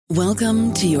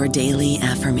Welcome to your daily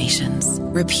affirmations.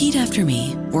 Repeat after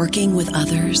me. Working with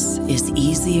others is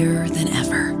easier than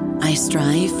ever. I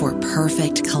strive for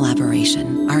perfect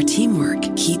collaboration. Our teamwork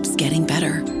keeps getting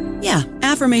better. Yeah,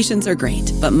 affirmations are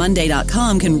great, but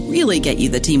Monday.com can really get you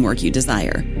the teamwork you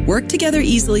desire. Work together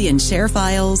easily and share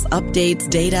files, updates,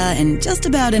 data, and just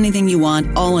about anything you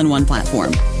want all in one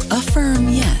platform. Affirm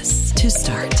yes to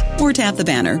start, or tap the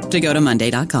banner to go to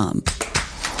Monday.com.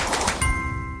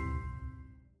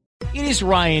 It is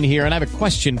Ryan here, and I have a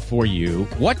question for you.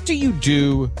 What do you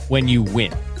do when you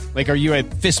win? Like, are you a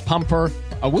fist pumper,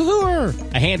 a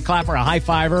woohooer, a hand clapper, a high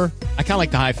fiver? I kind of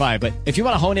like the high five, but if you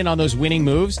want to hone in on those winning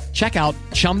moves, check out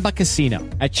Chumba Casino.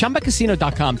 At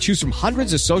ChumbaCasino.com, choose from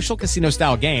hundreds of social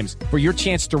casino-style games for your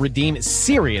chance to redeem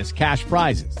serious cash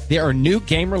prizes. There are new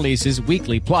game releases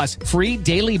weekly, plus free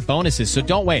daily bonuses. So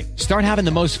don't wait. Start having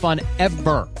the most fun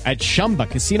ever at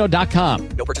ChumbaCasino.com.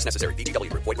 No purchase necessary.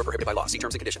 VGW. Void where prohibited by law. See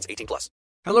terms and conditions. 18+.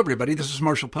 Hello, everybody. This is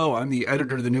Marshall Poe. I'm the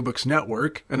editor of the New Books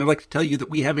Network, and I'd like to tell you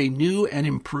that we have a new and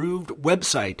improved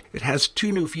website. It has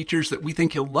two new features that we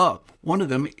think you'll love. One of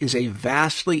them is a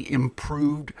vastly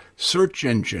improved search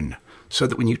engine, so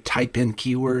that when you type in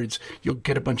keywords, you'll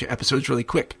get a bunch of episodes really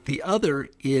quick. The other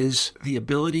is the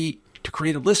ability to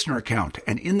create a listener account.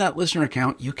 And in that listener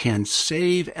account, you can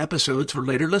save episodes for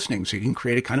later listening. So you can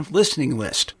create a kind of listening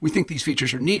list. We think these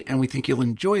features are neat, and we think you'll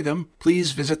enjoy them.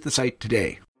 Please visit the site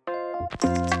today.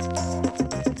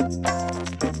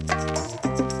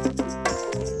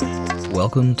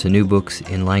 Welcome to New Books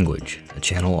in Language, a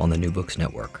channel on the New Books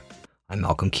Network. I'm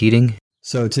Malcolm Keating.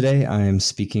 So today I am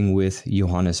speaking with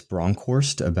Johannes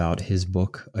Bronkhorst about his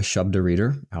book, A Shabda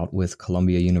Reader, out with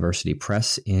Columbia University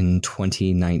Press in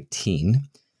 2019.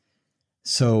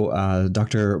 So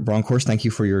Dr. Bronkhorst, thank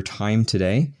you for your time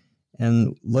today.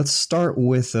 And let's start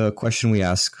with a question we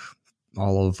ask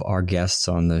all of our guests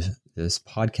on this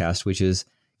podcast, which is,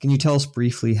 can you tell us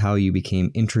briefly how you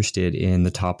became interested in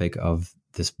the topic of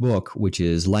this book, which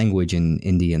is language in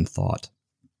Indian thought?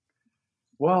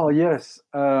 Well, yes.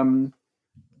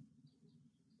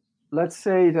 Let's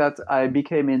say that I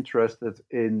became interested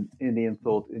in Indian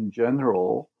thought in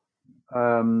general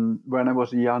when I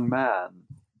was a young man,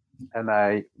 and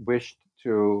I wished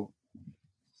to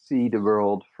see the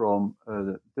world from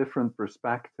a different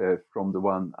perspective from the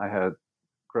one I had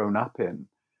grown up in.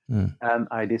 And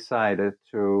I decided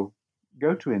to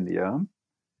go to India,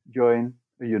 join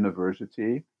a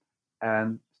university,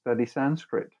 and study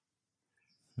Sanskrit.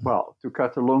 Well, to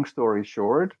cut a long story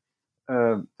short,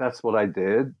 that's what I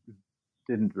did.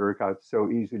 Didn't work out so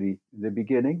easily in the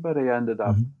beginning, but I ended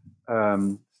up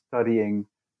studying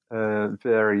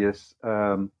various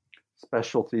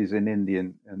specialties in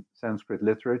Indian and Sanskrit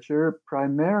literature,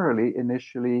 primarily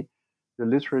initially the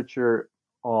literature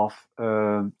of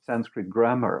Sanskrit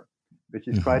grammar, which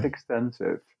is quite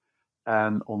extensive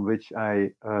and on which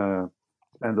I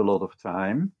spend a lot of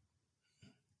time,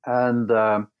 and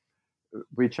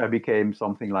which I became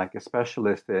something like a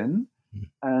specialist in.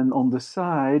 And on the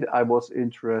side, I was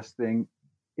interested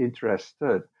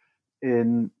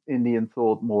in Indian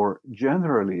thought more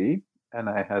generally, and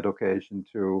I had occasion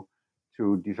to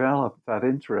develop that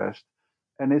interest.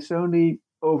 And it's only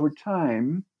over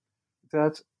time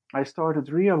that I started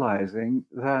realizing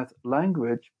that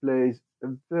language plays a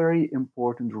very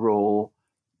important role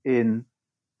in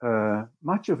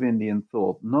much of Indian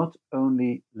thought, not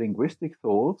only linguistic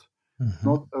thought,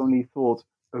 not only thought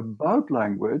about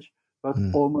language, but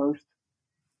almost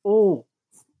all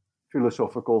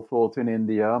philosophical thought in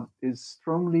India is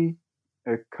strongly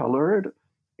colored,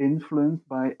 influenced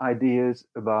by ideas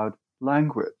about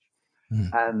language.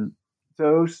 And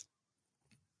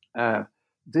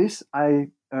this I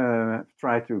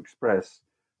try to express,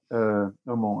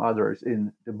 among others,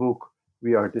 in the book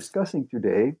we are discussing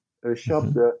today, A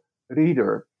Shabda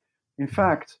Reader. In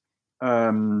fact,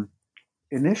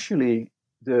 initially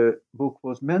the book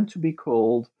was meant to be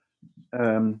called,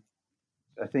 I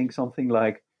think, something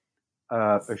like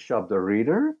A Shabda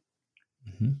Reader,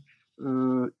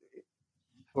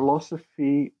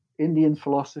 Indian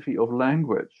philosophy of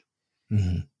language.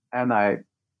 And I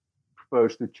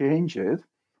proposed to change it.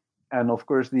 And of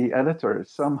course, the editor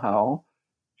somehow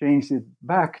changed it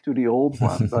back to the old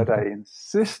one. But I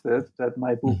insisted that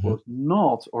my book was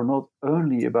not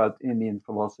only about Indian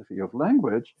philosophy of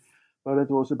language, but it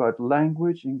was about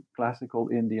language in classical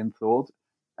Indian thought.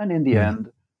 And in the end,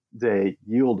 they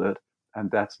yielded. And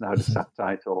that's now the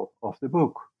subtitle of the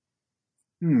book.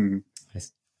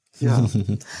 Yeah.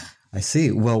 I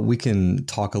see. Well, we can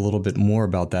talk a little bit more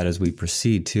about that as we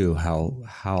proceed too, how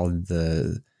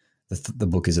the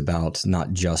book is about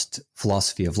not just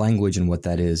philosophy of language and what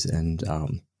that is, and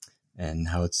and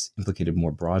how it's implicated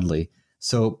more broadly.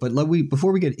 So, but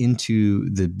before we get into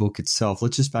the book itself,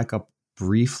 let's just back up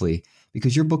briefly,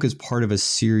 because your book is part of a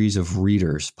series of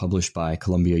readers published by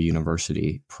Columbia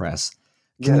University Press.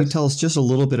 Can you tell us just a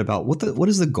little bit about what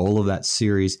is the goal of that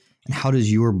series, and how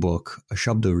does your book, A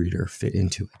Shabda Reader, fit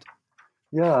into it?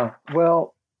 Yeah,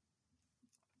 well,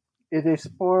 it is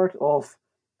part of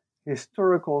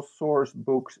historical source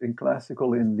books in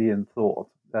classical Indian thought.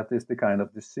 That is the kind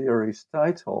of the series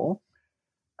title.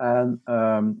 And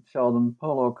Sheldon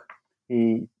Pollock,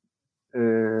 he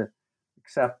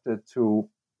accepted to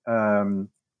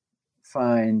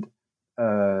find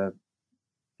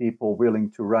people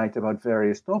willing to write about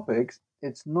various topics.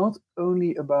 It's not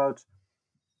only about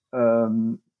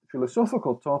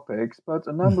philosophical topics, but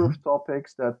a number of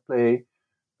topics that play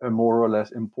a more or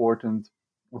less important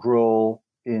role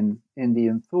in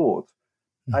Indian thought.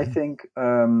 I think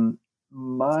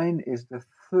mine is the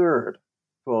third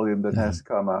volume that has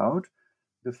come out.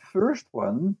 The first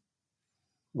one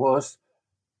was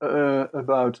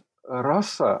about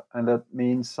rasa, and that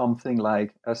means something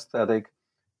like aesthetic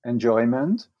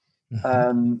enjoyment,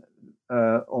 and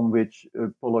on which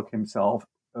Pollock himself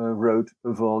wrote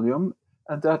a volume.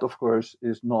 And that, of course,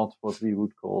 is not what we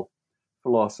would call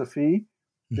philosophy.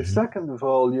 The second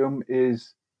volume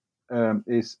is a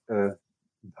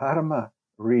Dharma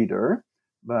Reader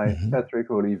by Patrick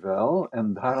Olivelle,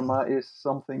 and Dharma is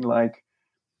something like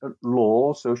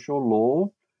law, social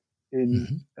law,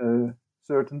 in a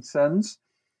certain sense.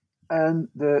 And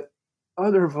the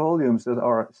other volumes that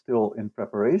are still in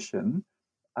preparation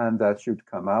and that should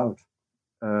come out,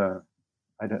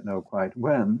 I don't know quite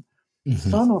when,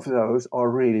 some of those are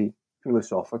really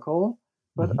philosophical,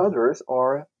 but others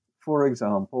are, for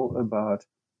example, about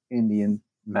Indian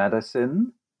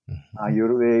medicine,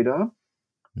 Ayurveda,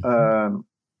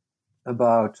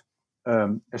 about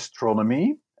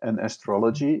astronomy and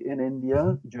astrology in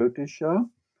India, Jyotisha,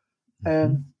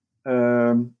 and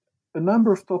a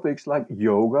number of topics like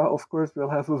yoga, of course,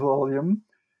 will have a volume.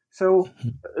 So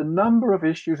a number of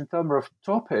issues, a number of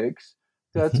topics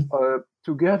that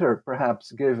together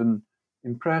perhaps give an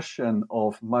impression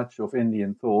of much of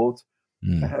Indian thought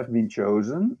have been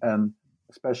chosen, and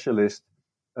specialist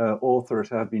authors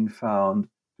have been found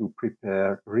to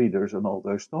prepare readers on all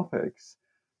those topics.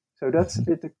 So that's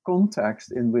the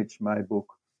context in which my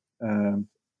book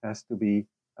has to be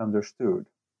understood.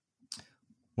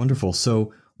 Wonderful.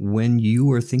 So when you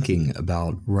were thinking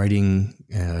about writing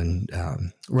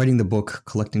the book,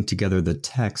 collecting together the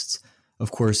texts,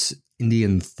 of course,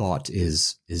 Indian thought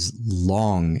is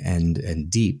long and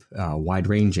deep,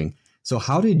 wide-ranging. So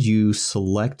how did you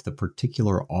select the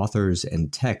particular authors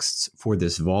and texts for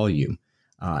this volume?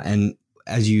 And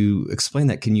as you explain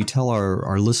that, can you tell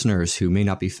our listeners who may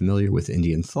not be familiar with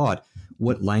Indian thought,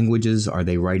 what languages are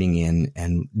they writing in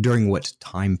and during what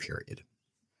time period?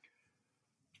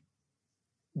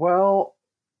 Well,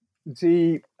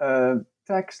 the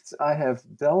texts I have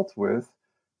dealt with,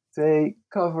 they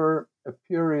cover a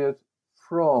period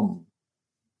from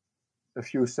a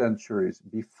few centuries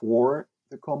before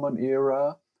the Common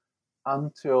Era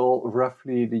until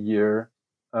roughly the year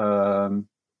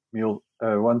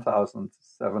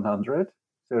 1700.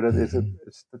 So that is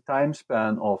it's the time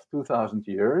span of 2000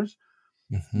 years.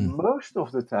 Most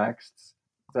of the texts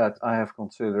that I have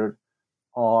considered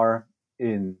are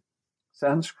in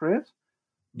Sanskrit,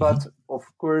 but of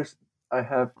course I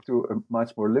have to a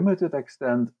much more limited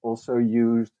extent also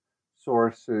used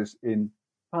sources in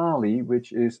Pali,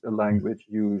 which is a language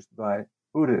used by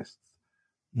Buddhists.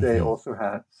 They also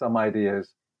had some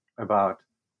ideas about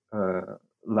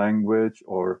language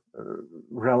or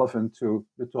relevant to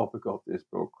the topic of this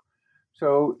book.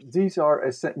 So these are,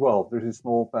 there's a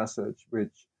small passage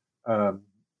which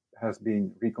has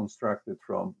been reconstructed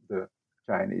from the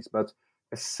Chinese, but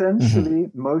essentially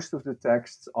most of the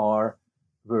texts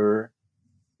were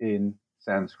in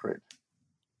Sanskrit.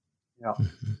 Yeah.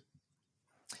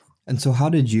 And so how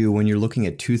did you, when you're looking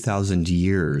at 2,000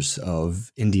 years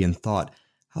of Indian thought,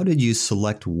 how did you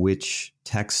select which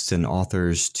texts and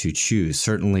authors to choose?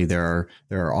 Certainly there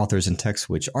are authors and texts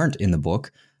which aren't in the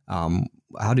book.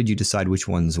 How did you decide which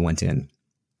ones went in?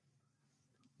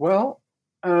 Well,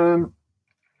 of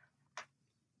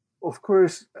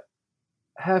course,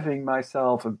 having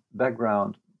myself a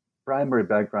primary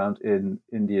background in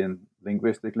Indian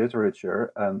linguistic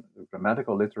literature and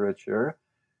grammatical literature,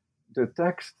 the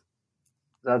text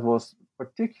that was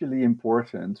particularly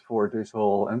important for this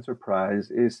whole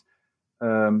enterprise is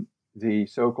the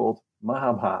so-called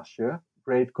Mahabhashya,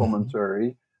 great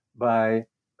commentary by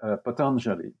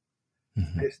Patanjali.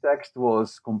 This text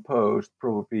was composed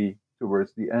probably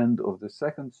towards the end of the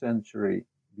 2nd century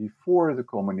before the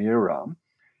Common Era.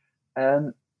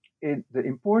 And the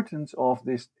importance of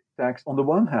this text, on the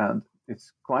one hand,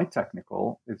 it's quite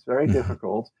technical, it's very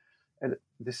difficult, and at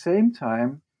the same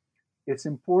time, its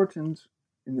importance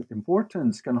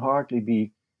can hardly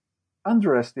be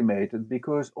underestimated,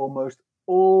 because almost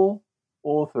all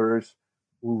authors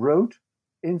who wrote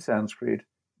in Sanskrit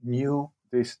knew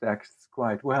this text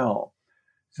quite well.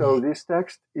 So this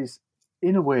text is,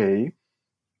 in a way,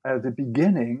 at the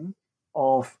beginning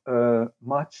of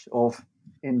much of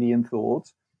Indian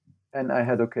thought, and I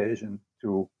had occasion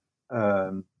to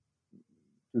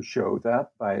show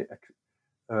that by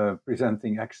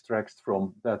presenting extracts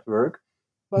from that work,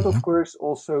 but of course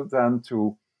also then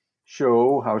to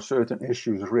show how certain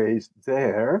issues raised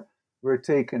there were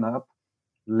taken up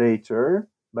later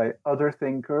by other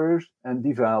thinkers and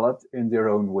developed in their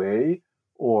own way,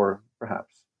 or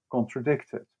perhaps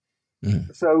contradicted.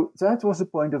 So that was a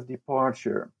point of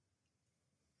departure.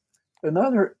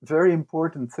 Another very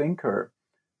important thinker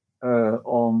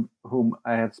on whom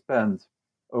I had spent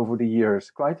over the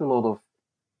years quite a lot of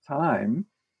time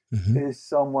is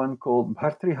someone called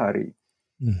Bhartrihari,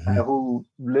 who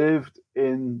lived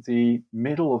in the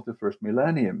middle of the first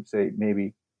millennium, say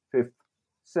maybe 5th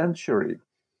century.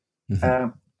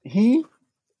 He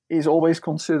is always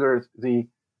considered the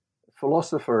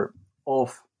philosopher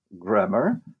of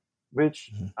grammar,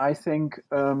 which I think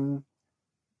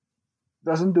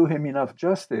doesn't do him enough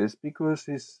justice, because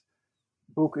his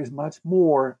book is much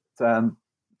more than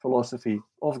philosophy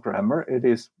of grammar. It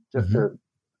is just a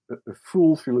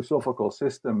full philosophical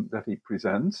system that he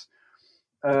presents.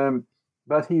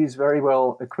 But he is very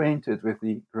well acquainted with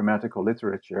the grammatical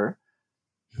literature.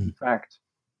 In fact,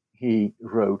 he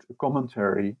wrote a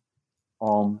commentary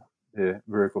on the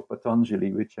work of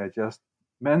Patanjali, which I just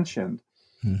mentioned.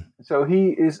 So he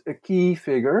is a key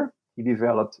figure. He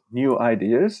developed new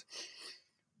ideas.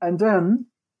 And then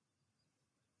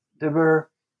there were,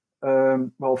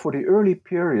 for the early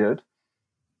period,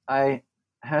 I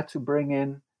had to bring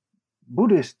in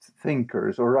Buddhist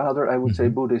thinkers, or rather, I would say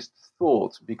Buddhist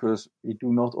thought, because we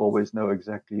do not always know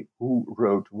exactly who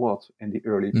wrote what in the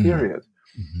early period.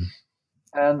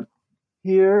 And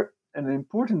here, an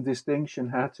important distinction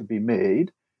had to be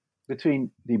made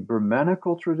between the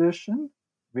Brahmanical tradition,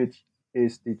 which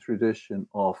is the tradition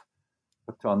of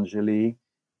Patanjali,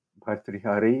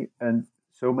 Bhartrihari, and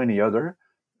so many other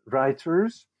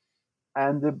writers,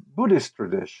 and the Buddhist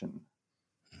tradition.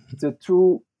 The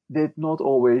two did not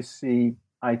always see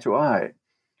eye to eye.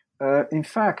 In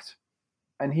fact,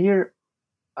 and here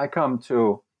I come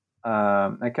to,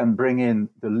 I can bring in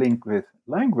the link with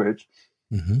language.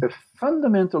 A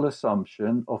fundamental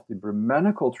assumption of the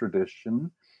Brahmanical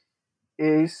tradition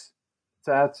is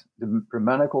that the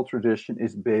Brahmanical tradition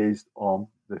is based on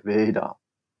the Veda.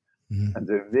 And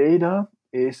the Veda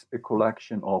is a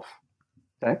collection of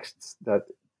texts that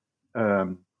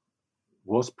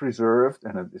was preserved,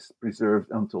 and it is preserved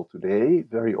until today,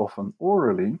 very often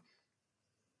orally.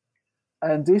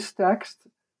 And this text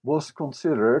was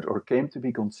considered, or came to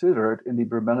be considered, in the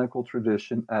Brahmanical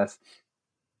tradition as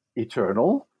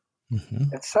eternal,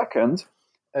 and second,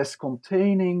 as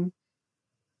containing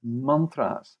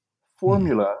mantras,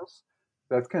 formulas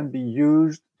that can be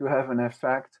used to have an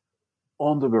effect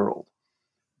on the world.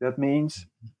 That means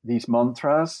these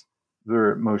mantras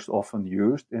were most often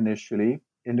used initially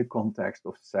in the context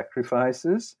of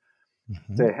sacrifices.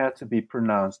 They had to be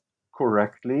pronounced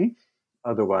correctly,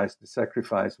 otherwise the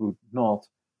sacrifice would not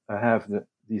have the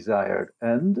desired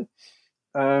end.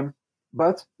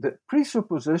 But the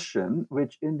presupposition,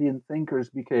 which Indian thinkers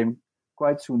became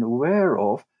quite soon aware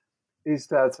of, is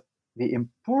that the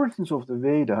importance of the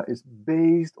Veda is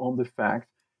based on the fact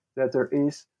that there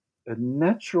is a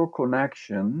natural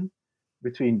connection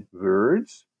between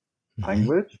words,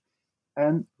 language,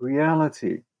 and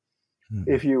reality.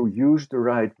 If you use the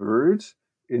right words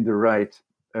in the right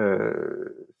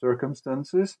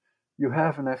circumstances, you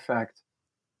have an effect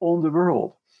on the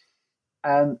world.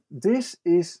 And this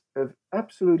is an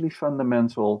absolutely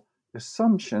fundamental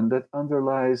assumption that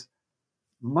underlies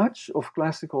much of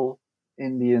classical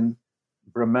Indian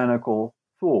Brahmanical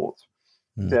thought,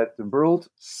 that the world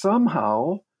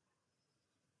somehow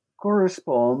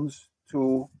corresponds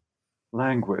to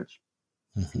language.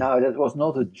 Now, that was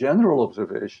not a general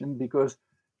observation, because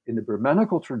in the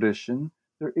Brahmanical tradition,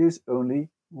 there is only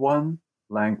one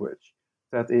language,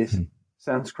 that is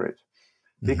Sanskrit.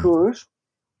 Because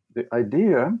the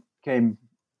idea came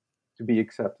to be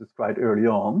accepted quite early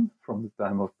on, from the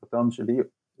time of Patanjali,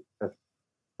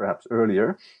 perhaps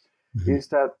earlier, is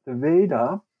that the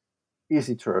Veda is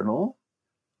eternal,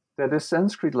 that the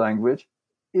Sanskrit language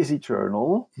is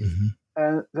eternal,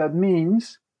 and that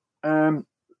means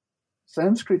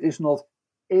Sanskrit is not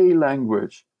a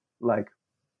language like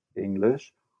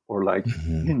English or like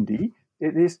Hindi.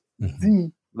 It is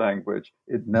the language.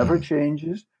 It never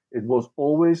changes. It was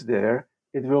always there.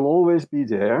 It will always be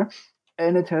there.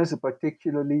 And it has a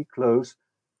particularly close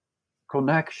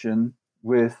connection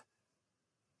with,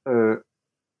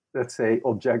 let's say,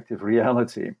 objective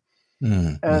reality.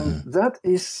 And that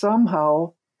is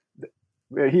somehow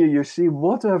where here you see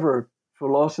whatever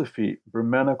philosophy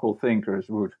Brahmanical thinkers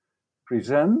would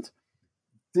present,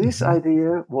 this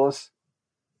idea was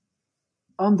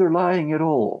underlying it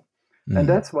all. And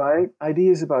that's why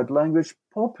ideas about language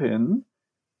pop in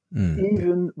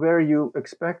even where you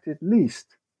expect it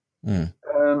least.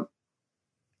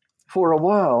 For a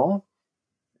while,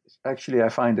 actually I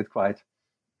find it quite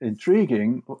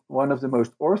intriguing, one of the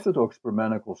most orthodox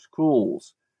Brahmanical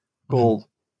schools called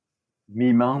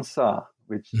Mimamsa,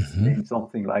 which means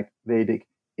something like Vedic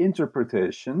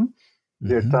interpretation.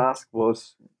 Their task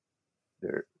was,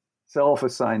 their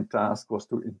self-assigned task was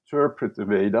to interpret the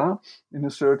Veda in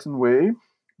a certain way,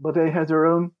 but they had their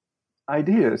own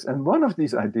ideas. And one of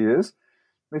these ideas,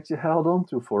 which they held on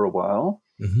to for a while,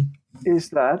 is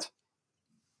that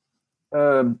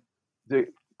the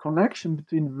connection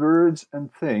between words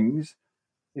and things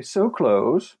is so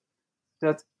close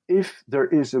that if there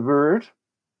is a word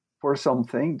for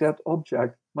something, that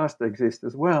object must exist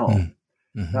as well.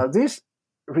 Now, this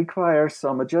requires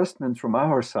some adjustment from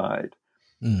our side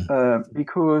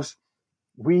because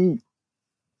we,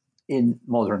 in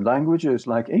modern languages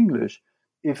like English,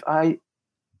 if I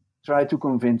try to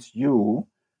convince you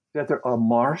that there are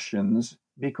Martians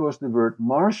because the word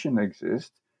Martian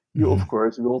exists, you, of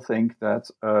course, will think that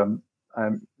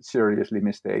I'm seriously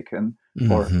mistaken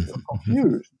or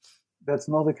confused. That's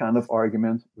not the kind of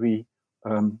argument we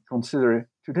consider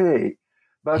today.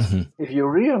 But if you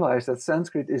realize that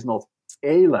Sanskrit is not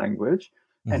a language,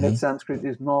 and that Sanskrit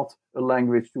is not a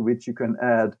language to which you can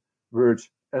add words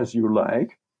as you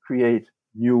like, create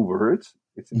new words,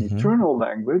 it's an eternal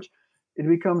language, it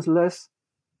becomes less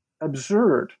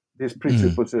absurd, this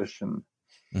presupposition.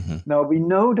 Now, we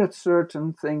know that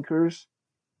certain thinkers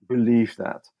believe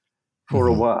that for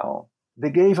a while. They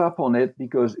gave up on it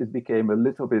because it became a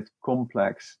little bit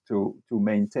complex to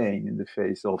maintain in the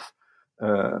face of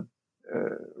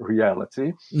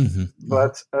reality.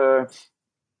 But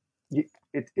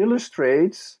it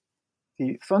illustrates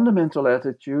the fundamental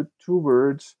attitude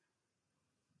towards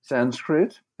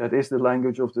Sanskrit, that is the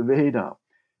language of the Veda.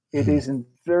 It is in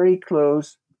very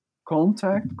close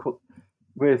contact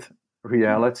with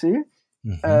reality,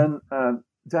 and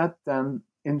that then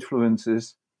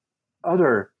influences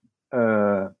other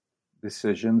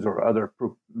decisions or other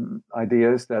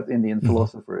ideas that Indian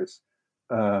philosophers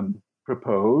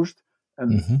proposed,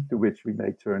 and to which we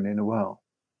may turn in a while.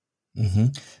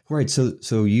 Right.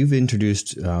 So you've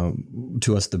introduced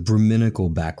to us the Brahminical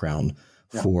background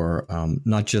for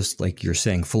not just, like you're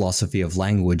saying, philosophy of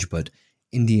language, but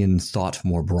Indian thought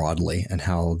more broadly, and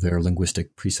how their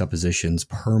linguistic presuppositions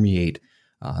permeate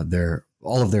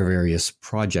all of their various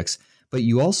projects. But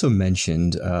you also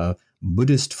mentioned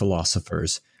Buddhist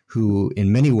philosophers who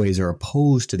in many ways are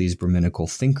opposed to these Brahminical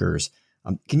thinkers.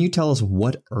 Can you tell us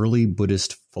what early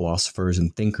Buddhist philosophers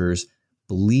and thinkers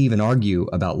believe and argue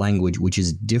about language which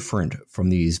is different from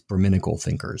these Brahminical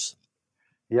thinkers?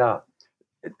 Yeah,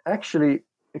 actually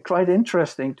quite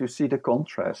interesting to see the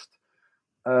contrast.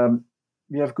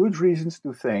 We have good reasons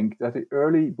to think that the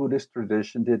early Buddhist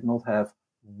tradition did not have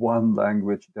one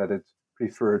language that it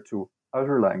preferred to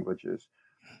other languages.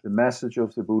 The message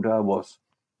of the Buddha was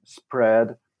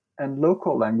spread, and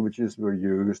local languages were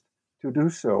used to do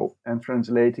so, and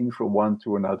translating from one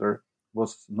to another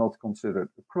was not considered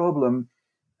a problem.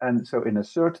 And so in a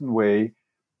certain way,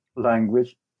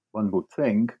 language, one would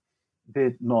think,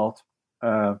 did not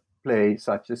play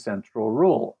such a central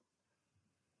role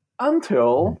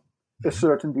until a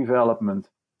certain development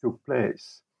took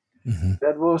place.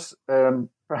 That was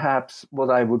perhaps what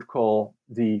I would call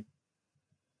the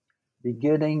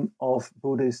beginning of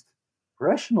Buddhist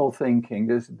rational thinking.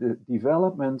 There's the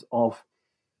development of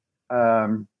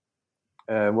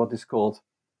what is called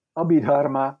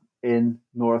Abhidharma in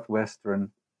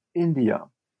northwestern India.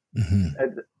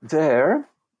 And there,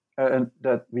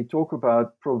 that we talk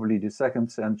about probably the 2nd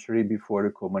century before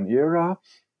the Common Era,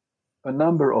 a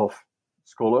number of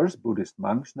scholars, Buddhist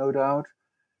monks no doubt,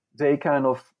 they kind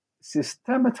of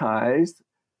systematized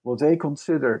what they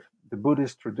considered the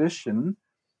Buddhist tradition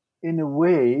in a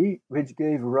way which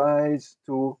gave rise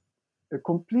to a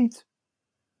complete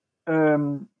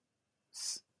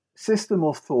system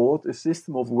of thought, a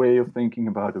system of way of thinking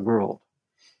about the world.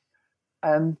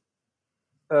 And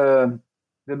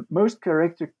the most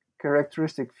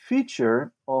characteristic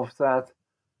feature of that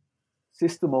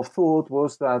system of thought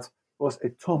was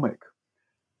atomic.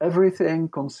 Everything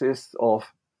consists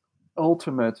of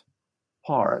ultimate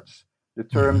parts. The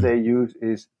term they use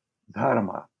is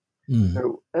dharma.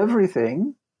 So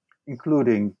everything,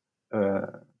 including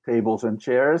tables and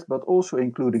chairs, but also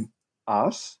including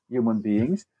us, human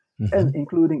beings, and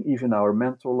including even our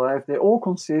mental life, they all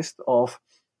consist of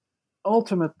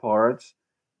ultimate parts,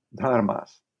 dharmas.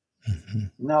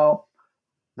 Now,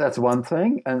 that's one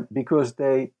thing, and because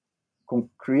they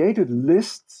created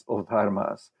lists of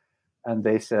dharmas, and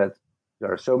they said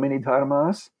there are so many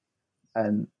dharmas,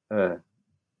 and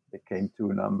they came to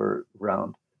a number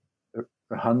around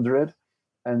 100,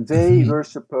 and they were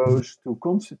supposed to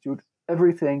constitute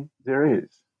everything there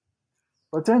is.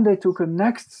 But then they took a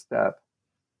next step,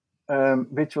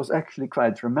 which was actually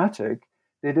quite dramatic.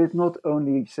 They did not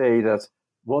only say that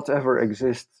whatever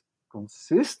exists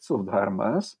consists of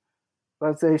dharmas,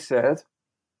 but they said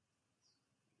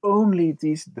only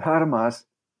these dharmas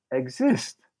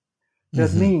exist.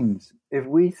 That means if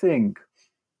we think,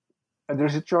 and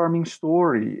there's a charming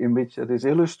story in which it is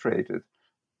illustrated,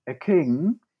 a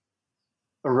king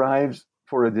arrives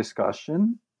for a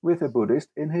discussion with a Buddhist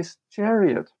in his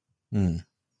chariot. And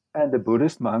the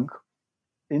Buddhist monk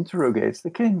interrogates the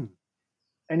king.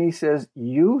 And he says,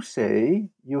 you say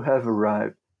you have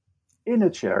arrived in a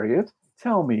chariot.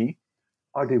 Tell me,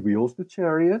 are the wheels the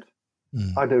chariot?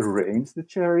 Are the reins the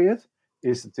chariot?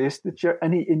 Is this the chariot?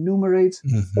 And he enumerates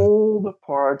all the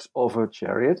parts of a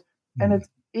chariot. And at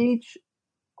each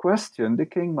question, the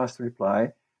king must reply,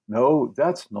 no,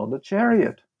 that's not a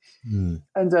chariot.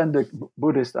 And then the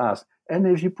Buddhist asks, and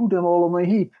if you put them all on a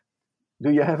heap, do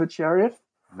you have a chariot?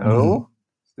 No,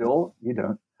 still you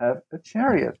don't have a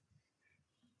chariot.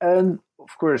 And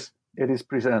of course, it is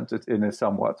presented in a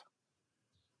somewhat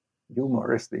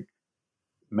humoristic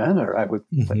manner, I would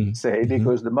say,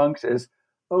 because the monk says,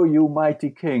 oh, you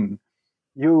mighty king,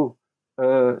 you,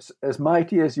 as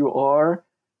mighty as you are,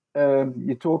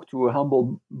 you talk to a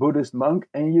humble Buddhist monk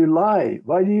and you lie.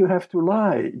 Why do you have to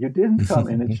lie? You didn't come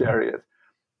in a chariot.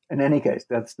 In any case,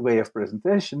 that's the way of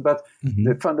presentation. But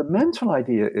the fundamental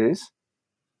idea is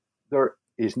there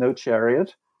is no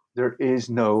chariot. There is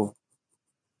no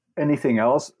anything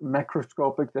else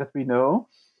macroscopic that we know.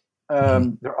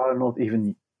 There are not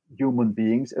even human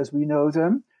beings as we know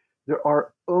them. There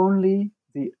are only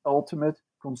the ultimate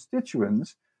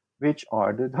constituents, which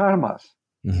are the dharmas.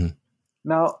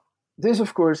 Now, this,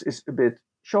 of course, is a bit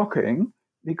shocking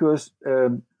because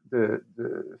the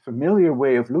familiar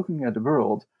way of looking at the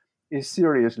world is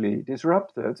seriously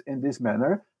disrupted in this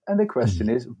manner. And the question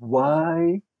is,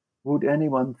 why would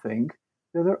anyone think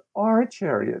that there are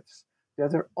chariots,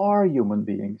 that there are human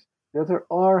beings, that there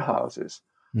are houses?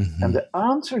 And the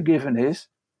answer given is,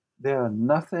 they are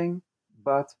nothing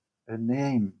but a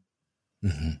name.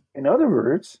 In other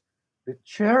words, the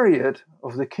chariot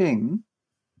of the king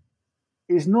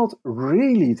is not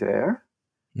really there,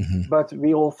 but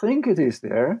we all think it is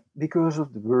there because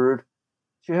of the word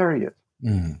chariot.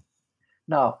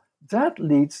 Now, that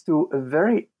leads to a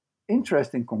very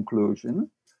interesting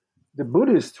conclusion. The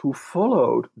Buddhists who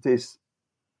followed this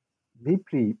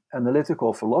deeply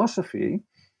analytical philosophy,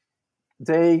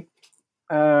 they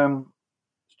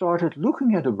started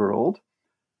looking at the world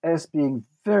as being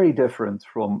very different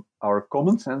from our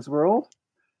common sense world,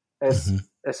 as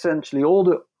essentially all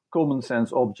the common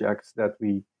sense objects that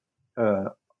we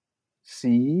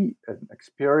see and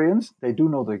experience, they do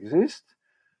not exist,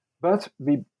 but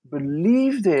we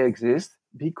believe they exist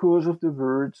because of the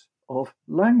words of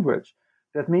language.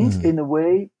 That means, in a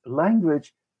way,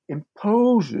 language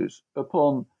imposes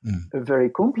upon a very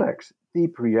complex,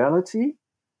 deep reality,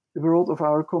 the world of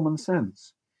our common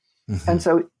sense. And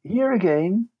so here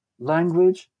again,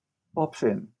 language pops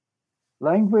in.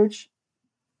 Language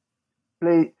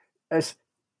as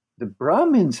the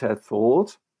Brahmins had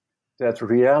thought that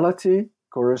reality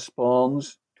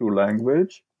corresponds to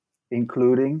language,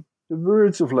 including the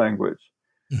words of language.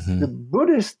 The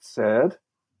Buddhists said,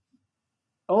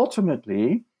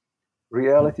 ultimately,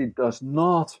 reality does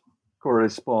not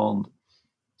correspond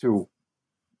to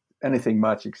anything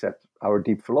much except our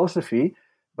deep philosophy,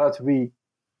 but we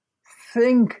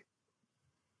think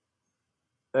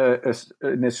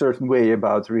in a certain way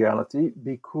about reality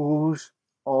because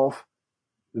of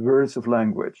the words of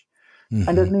language.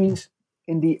 And that means,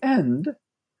 in the end,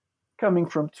 coming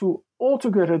from two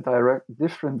altogether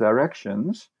different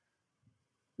directions,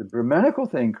 the Brahmanical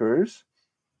thinkers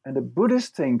and the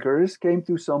Buddhist thinkers came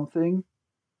to something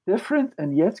different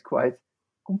and yet quite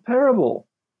comparable.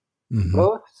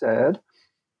 Both said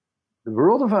the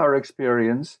world of our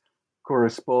experience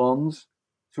corresponds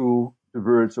to the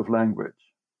words of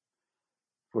language.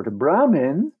 For the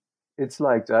Brahmin, it's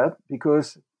like that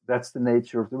because that's the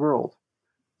nature of the world.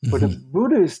 For the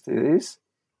Buddhist is,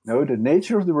 no, the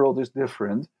nature of the world is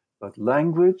different, but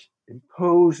language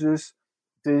imposes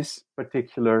this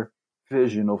particular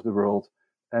vision of the world,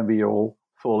 and we all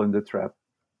fall in the trap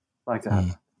like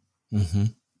that. Mm-hmm.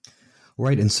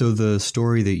 Right, and so the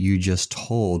story that you just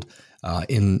told,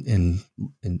 in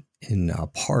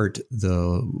part, the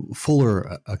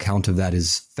fuller account of that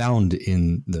is found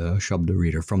in the Shabda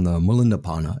Reader from the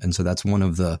Mulindapana, and so that's one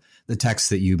of the texts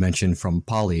that you mentioned from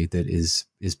Pali that is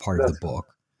part of the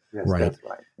book. Yes, right. That's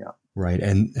right. Yeah. Right,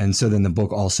 and so then the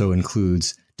book also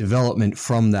includes development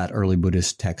from that early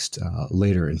Buddhist text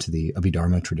later into the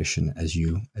Abhidharma tradition, as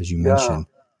you mentioned.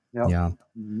 Yeah.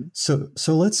 Mm-hmm. So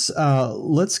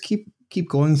let's keep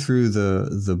going through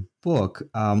the book.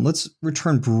 Let's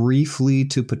return briefly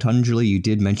to Patanjali. You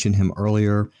did mention him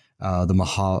earlier,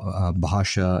 the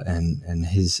Bhasha and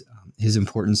his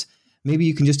importance. Maybe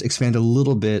you can just expand a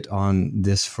little bit on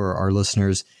this for our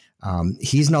listeners.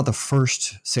 He's not the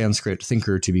first Sanskrit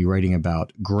thinker to be writing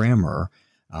about grammar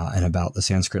and about the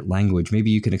Sanskrit language.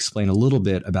 Maybe you can explain a little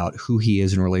bit about who he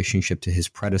is in relationship to his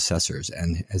predecessors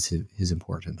and as his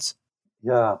importance.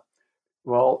 Yeah.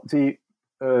 Well, the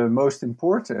most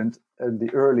important and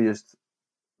the earliest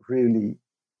really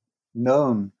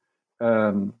known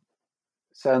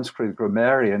Sanskrit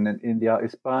grammarian in India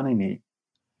is Panini.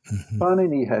 Mm-hmm.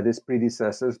 Panini had his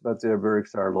predecessors, but their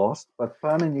works are lost. But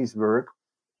Panini's work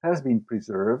has been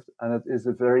preserved, and it is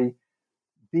a very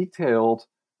detailed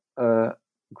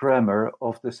grammar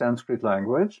of the Sanskrit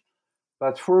language,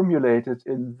 but formulated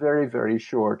in very, very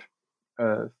short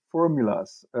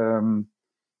formulas,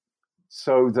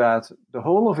 so that the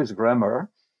whole of his grammar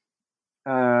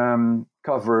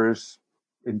covers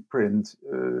in print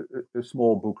a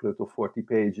small booklet of 40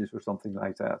 pages or something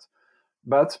like that.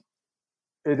 But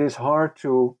it is hard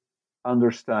to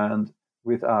understand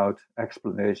without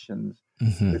explanations,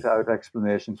 without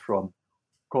explanations from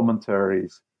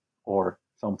commentaries or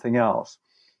something else.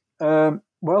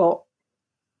 Well,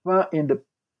 in the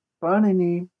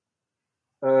Panini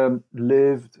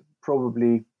lived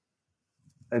probably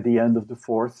at the end of the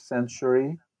 4th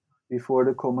century before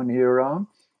the Common Era.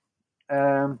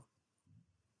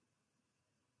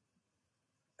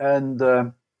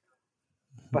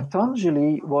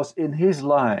 Patanjali was in his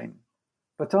line.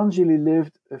 Patanjali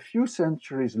lived a few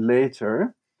centuries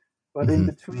later, but in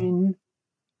between,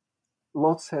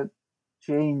 lots had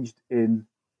changed in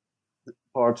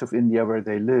parts of India where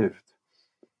they lived.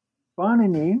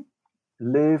 Panini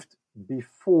lived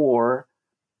before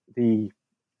the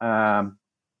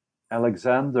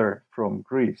Alexander from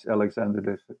Greece,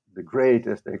 Alexander the Great,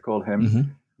 as they call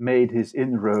him, made his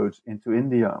inroads into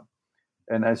India.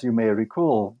 And as you may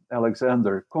recall,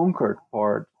 Alexander conquered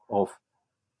part of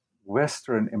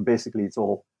Western, and basically it's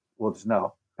all what is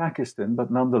now Pakistan, but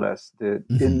nonetheless, the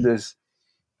Indus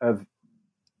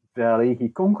Valley, he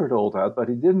conquered all that, but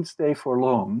he didn't stay for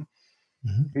long.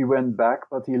 He went back,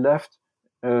 but he left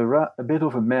a bit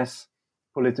of a mess,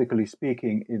 politically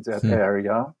speaking, in that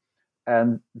area.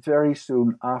 And very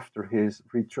soon after his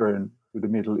return to the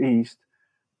Middle East,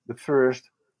 the first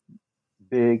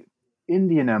big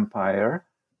Indian empire,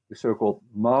 the so-called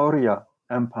Maurya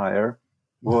Empire,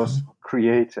 was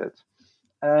created.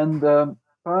 And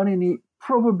Panini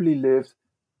probably lived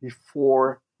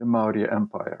before the Maurya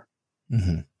Empire.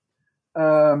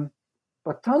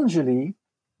 Patanjali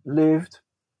lived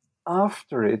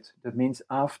after it, that means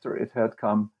after it had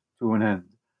come to an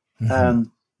end.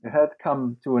 And it had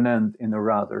come to an end in a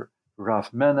rather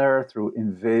rough manner through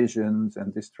invasions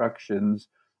and destructions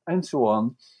and so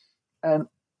on. And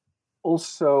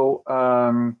also,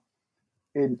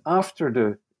 after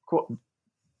the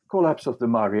collapse of the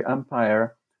Maurya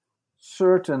Empire,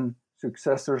 certain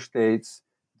successor states,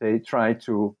 they tried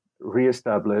to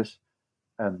reestablish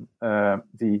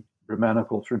the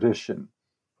Brahmanical tradition.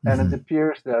 And it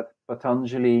appears that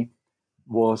Patanjali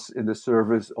was in the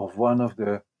service of one of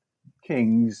the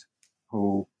kings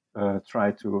who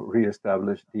tried to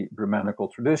reestablish the Brahmanical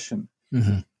tradition.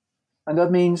 And that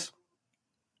means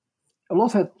it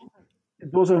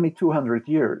was only 200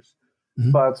 years,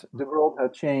 but the world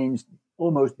had changed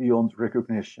almost beyond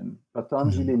recognition.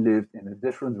 Patanjali lived in a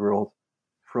different world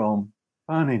from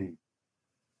Panini.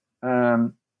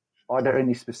 Are there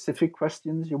any specific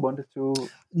questions you wanted to?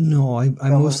 No, I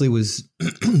mostly was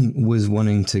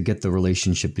wanting to get the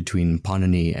relationship between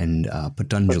Panini and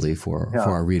Patanjali for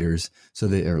our readers,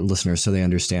 or listeners, so they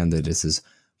understand that this is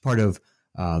part of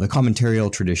the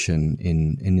commentarial tradition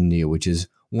in India, which is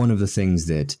one of the things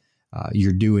that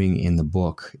you're doing in the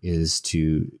book is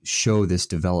to show this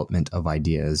development of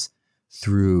ideas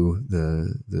through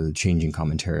the changing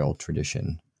commentarial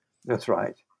tradition. That's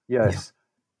right. Yes.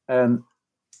 Yeah. And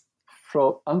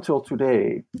until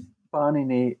today,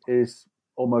 Panini is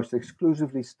almost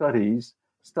exclusively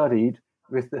studied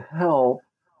with the help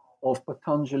of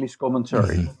Patanjali's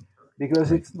commentary,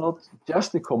 because it's not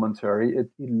just a commentary. It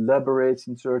elaborates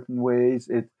in certain ways.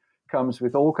 It comes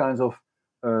with all kinds of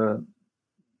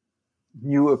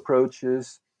new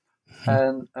approaches,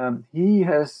 and he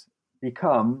has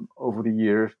become over the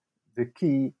years the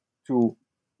key to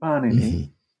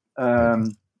Panini,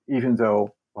 even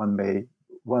though one may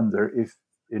wonder if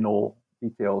in all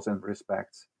details and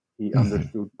respects he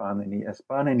understood Panini as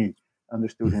Panini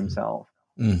understood himself.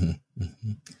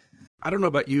 I don't know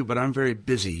about you, but I'm very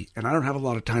busy and I don't have a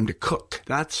lot of time to cook.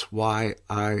 That's why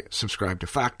I subscribe to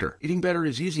Factor. Eating better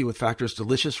is easy with Factor's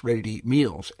delicious, ready-to-eat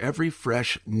meals. Every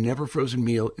fresh, never frozen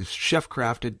meal is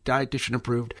chef-crafted, dietitian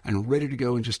approved, and ready to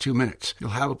go in just 2 minutes.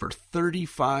 You'll have over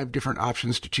 35 different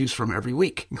options to choose from every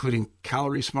week, including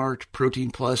Calorie Smart, Protein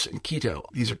Plus, and Keto.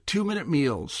 These are 2-minute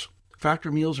meals.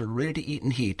 Factor meals are ready to eat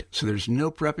and heat, so there's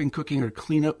no prepping, cooking, or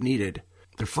cleanup needed.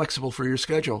 They're flexible for your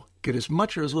schedule. Get as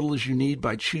much or as little as you need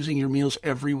by choosing your meals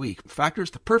every week. Factor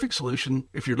is the perfect solution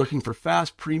if you're looking for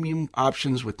fast, premium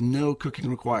options with no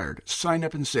cooking required. Sign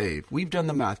up and save. We've done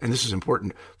the math, and this is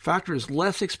important. Factor is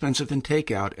less expensive than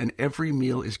takeout, and every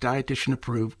meal is dietitian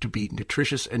approved to be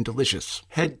nutritious and delicious.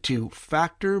 Head to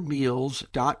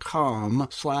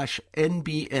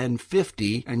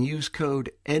factormeals.com/NBN50 and use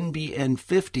code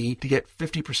NBN50 to get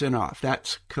 50% off.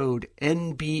 That's code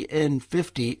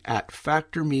NBN50 at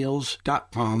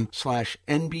factormeals.com/NBN50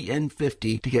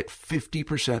 to get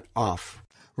 50% off.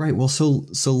 Right. Well, so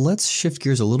let's shift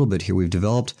gears a little bit here. We've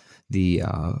developed the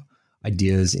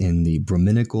ideas in the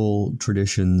Brahminical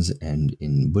traditions and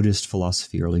in Buddhist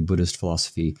philosophy, early Buddhist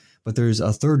philosophy. But there's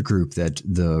a third group that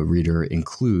the reader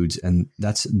includes, and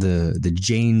that's the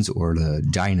Jains or the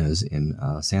Jainas in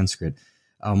Sanskrit.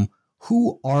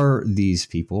 Who are these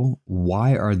people?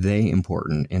 Why are they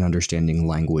important in understanding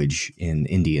language in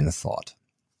Indian thought?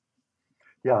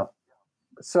 Yeah.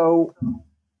 So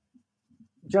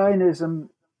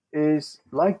Jainism is,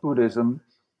 like Buddhism,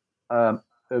 a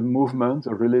movement,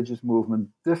 a religious movement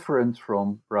different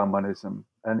from Brahmanism.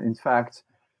 And in fact,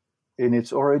 in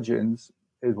its origins,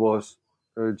 it was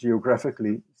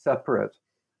geographically separate.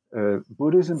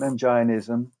 Buddhism and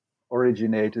Jainism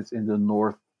originated in the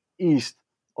northeast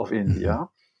of India,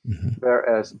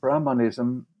 whereas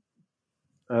Brahmanism,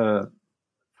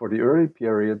 for the early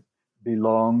period,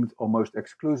 belonged almost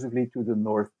exclusively to the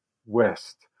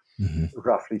northwest,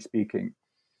 roughly speaking.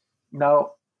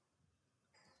 Now,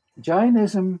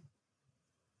 Jainism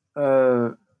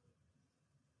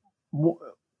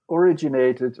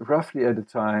originated roughly at the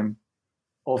time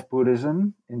of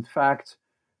Buddhism. In fact,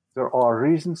 there are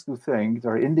reasons to think,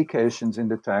 there are indications in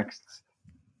the texts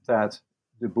that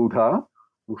the Buddha,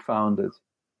 who founded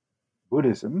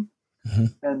Buddhism,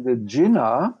 and the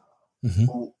Jinnah,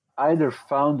 who either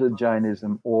founded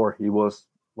Jainism or he was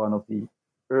one of the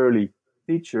early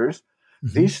teachers,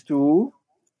 these two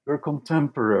were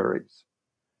contemporaries,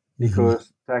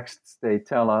 because texts, they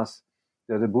tell us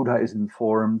that the Buddha is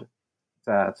informed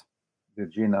that the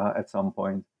Jinnah at some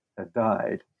point had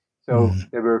died. So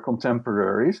they were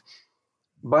contemporaries,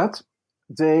 but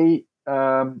they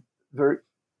were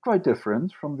quite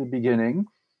different from the beginning,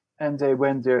 and they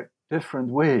went their different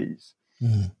ways.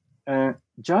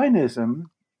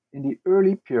 Jainism in the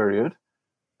early period,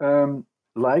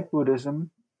 like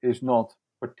Buddhism, is not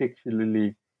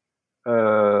particularly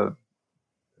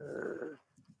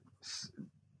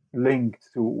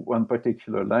linked to one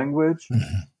particular language.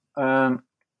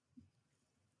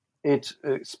 It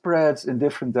spreads in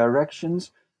different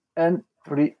directions, and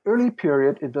for the early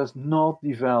period, it does not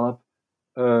develop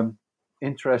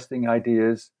interesting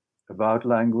ideas about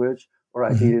language or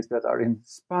ideas that are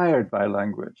inspired by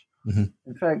language.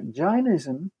 In fact,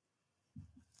 Jainism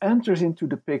enters into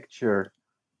the picture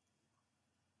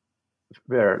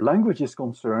where language is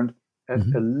concerned at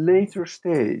a later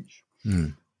stage.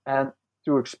 And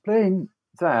to explain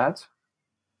that,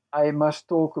 I must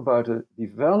talk about a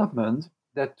development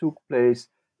that took place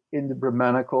in the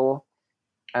Brahmanical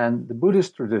and the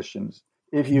Buddhist traditions.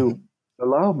 If you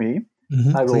allow me,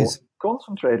 I will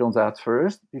concentrate on that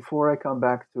first before I come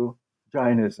back to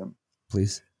Jainism.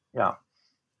 Please. Yeah.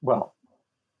 Well,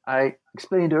 I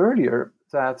explained earlier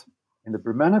that in the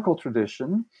Brahmanical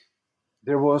tradition,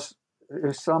 there was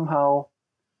a somehow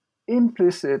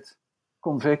implicit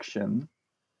conviction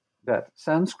that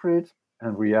Sanskrit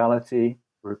and reality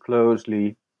were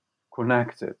closely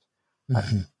connected.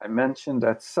 I mentioned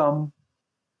that some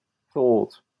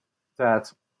thought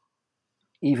that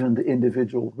even the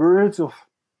individual words of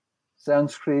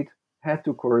Sanskrit had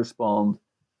to correspond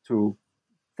to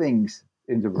things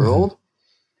in the world.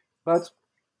 But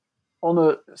on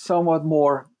a somewhat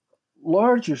more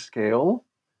larger scale,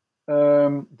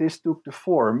 this took the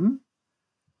form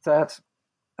that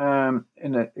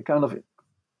in a kind of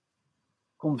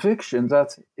conviction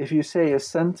that if you say a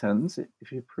sentence,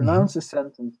 if you pronounce a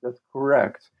sentence that's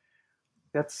correct,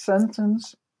 that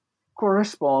sentence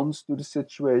corresponds to the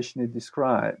situation it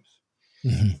describes.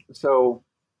 So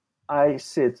I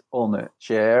sit on a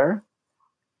chair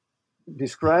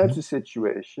describes a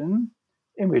situation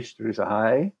in which there is a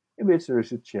I, in which there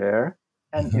is a chair,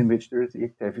 and in which there is the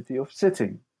activity of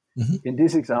sitting. In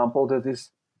this example, that is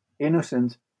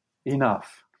innocent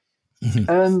enough.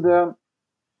 And the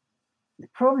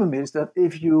problem is that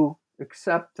if you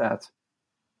accept that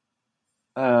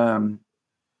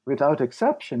without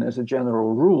exception as a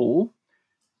general rule,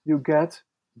 you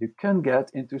can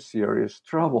get into serious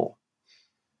trouble.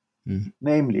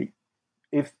 Namely,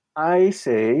 if I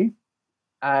say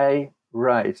I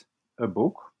write a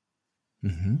book,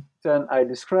 then I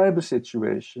describe a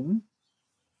situation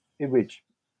in which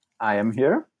I am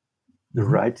here, the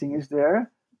writing is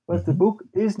there, but the book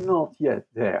is not yet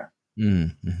there.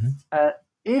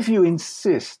 If you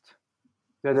insist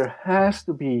that there has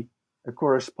to be a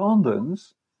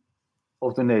correspondence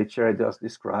of the nature I just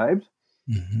described,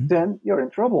 then you're in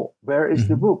trouble. Where is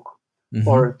the book?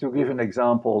 Or to give an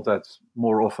example that's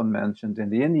more often mentioned in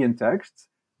the Indian texts,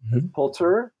 a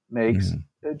potter makes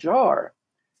a jar.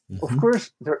 Of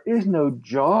course, there is no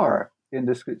jar in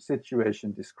the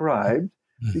situation described,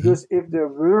 because if there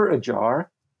were a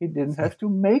jar, he didn't have to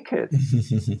make it.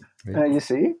 You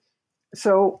see?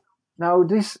 So now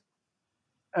this,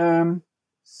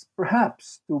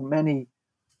 perhaps to many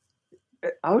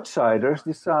outsiders,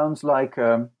 this sounds like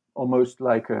almost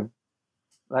like a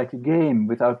game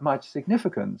without much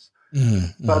significance.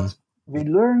 But we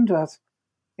learned that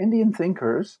Indian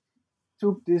thinkers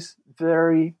took this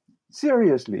very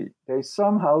seriously. They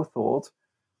somehow thought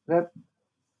that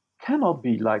cannot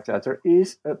be like that. There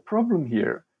is a problem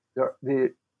here.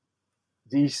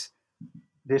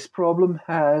 This problem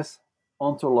has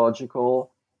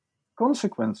ontological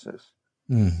consequences.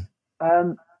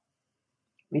 And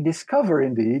we discover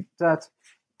indeed that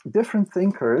different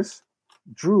thinkers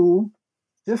drew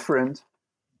different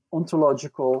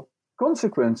ontological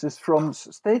consequences from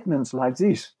statements like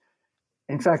these.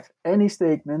 In fact, any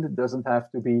statement, it doesn't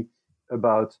have to be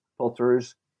about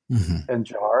potters and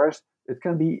jars. It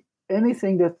can be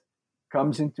anything that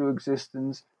comes into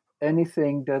existence,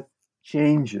 anything that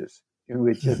changes, in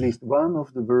which at least one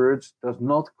of the words does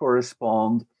not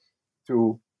correspond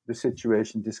to the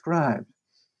situation described.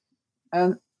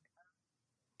 And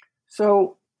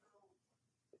so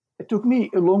it took me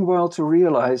a long while to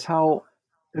realize how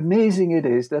amazing it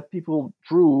is that people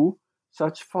drew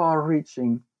such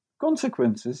far-reaching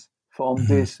consequences from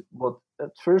this, what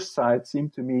at first sight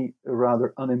seemed to me a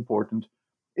rather unimportant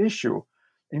issue.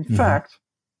 In fact,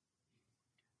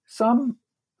 some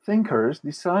thinkers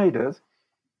decided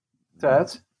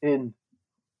that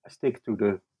I stick to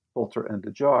the potter and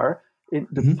the jar,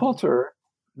 the potter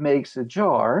makes a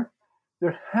jar,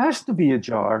 there has to be a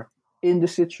jar in the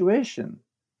situation.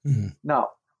 Now,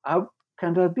 how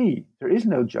can that be? There is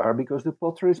no jar because the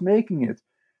potter is making it.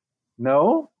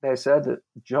 No, they said the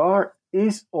jar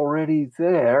is already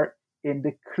there in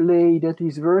the clay that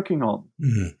he's working on.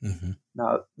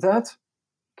 Now, that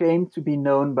came to be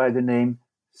known by the name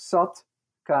Sat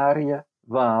Karya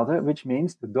Vada, which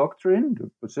means the doctrine, the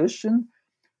position,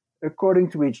 according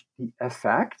to which the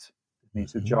effect, that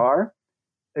means the jar,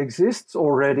 exists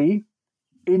already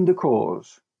in the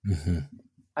cause.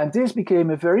 And this became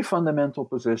a very fundamental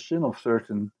position of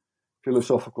certain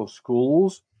philosophical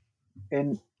schools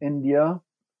in India,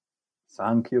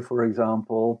 Sankhya, for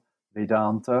example,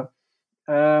 Vedanta,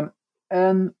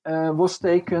 and was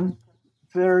taken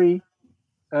very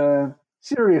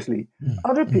seriously.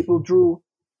 Other people drew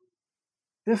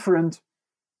different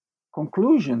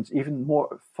conclusions, even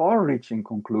more far-reaching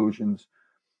conclusions.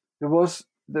 There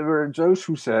were those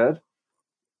who said,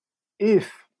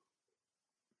 if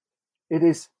it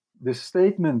is the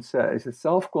statement says it's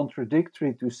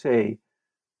self-contradictory to say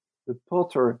the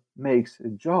potter makes a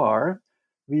jar,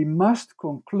 we must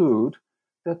conclude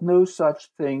that no such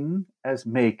thing as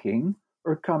making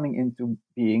or coming into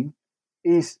being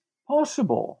is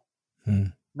possible.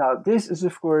 Now, this is,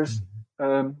 of course,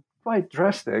 quite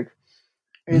drastic.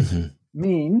 It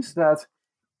means that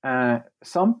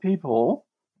some people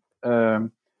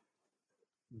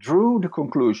drew the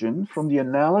conclusion from the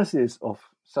analysis of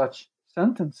such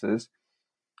sentences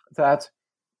that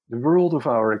the world of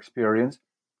our experience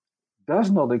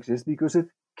does not exist because it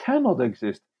cannot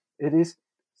exist. It is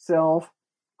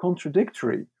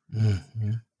self-contradictory.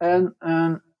 Mm-hmm. And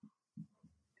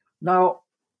now,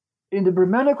 in the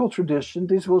Brahmanical tradition,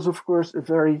 this was, of course, a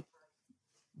very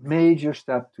major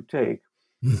step to take.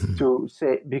 Mm-hmm. To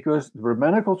say, because the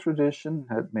Brahmanical tradition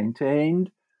had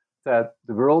maintained that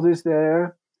the world is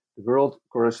there, the world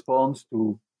corresponds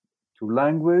to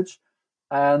language,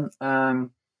 and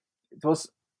it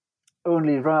was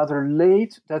only rather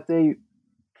late that they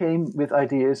came with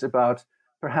ideas about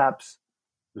perhaps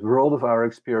the world of our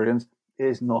experience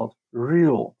is not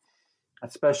real,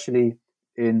 especially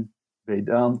in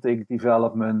Vedantic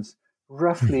developments,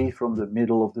 roughly from the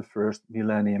middle of the first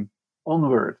millennium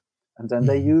onward. And then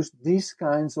they used these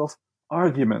kinds of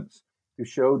arguments to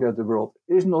show that the world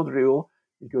is not real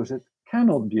because it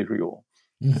cannot be real.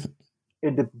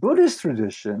 In the Buddhist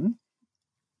tradition,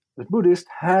 the Buddhists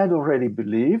had already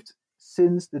believed,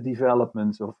 since the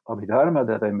developments of Abhidharma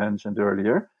that I mentioned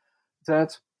earlier,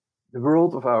 that the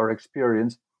world of our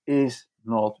experience is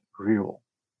not real.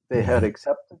 They had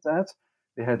accepted that,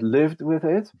 they had lived with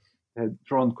it, they had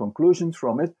drawn conclusions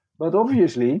from it, but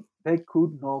obviously they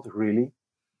could not really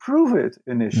prove it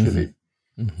initially.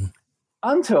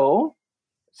 Until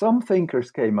some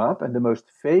thinkers came up, and the most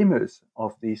famous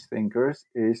of these thinkers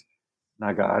is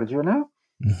Nagarjuna.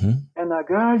 And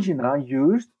Nagarjuna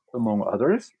used, among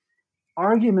others,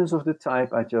 arguments of the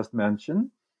type I just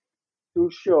mentioned to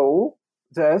show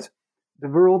that the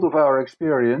world of our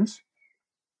experience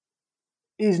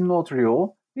is not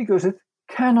real because it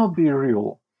cannot be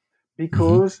real,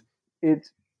 because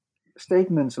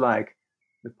statements like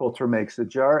the potter makes a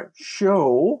jar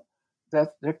show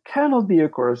that there cannot be a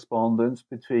correspondence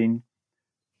between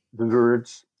the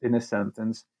words in a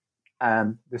sentence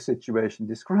and the situation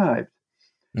described.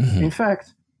 In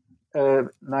fact,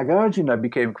 Nagarjuna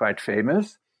became quite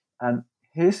famous, and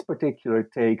his particular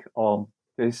take on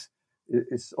this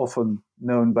is often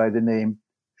known by the name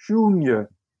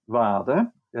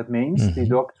Shunyavada. That means the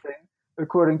doctrine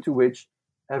according to which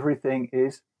everything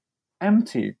is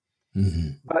empty.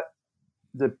 But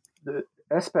the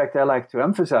aspect I like to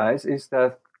emphasize is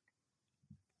that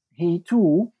he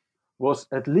too was,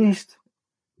 at least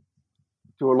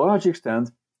to a large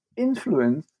extent,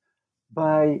 influenced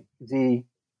by the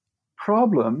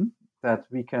problem that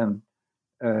we can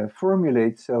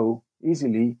formulate so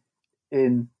easily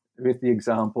with the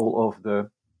example of the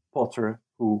potter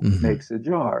who makes a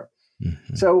jar.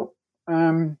 So,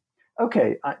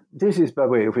 this is by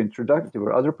way of introduction. There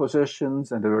were other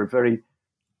positions, and there were very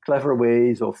clever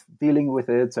ways of dealing with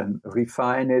it and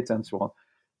refine it and so on.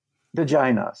 The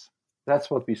Jainas, that's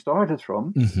what we started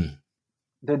from.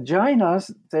 The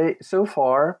Jainas,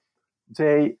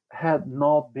 they had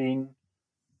not been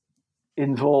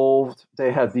involved.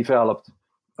 They had developed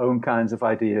own kinds of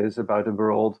ideas about the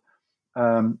world,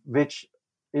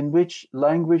 in which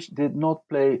language did not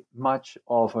play much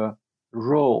of a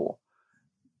role.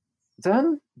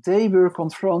 Then they were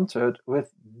confronted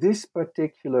with this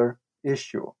particular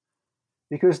issue,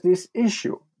 because this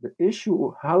issue, the issue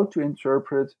of how to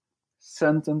interpret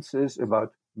sentences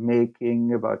about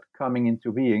making, about coming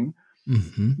into being,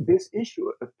 this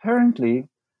issue apparently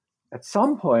at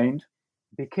some point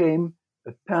became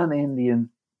a pan-Indian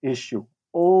issue.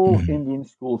 All Indian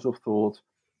schools of thought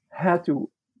had to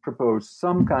propose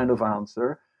some kind of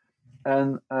answer,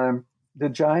 and the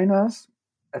Jainas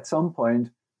at some point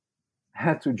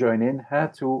had to join in,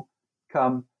 had to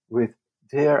come with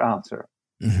their answer.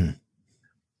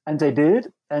 And they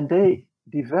did, and they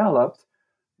developed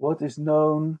what is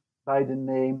known by the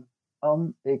name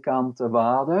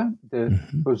Anekantavada, the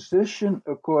position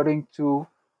according to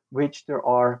which there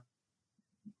are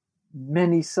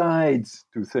many sides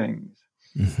to things.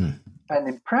 And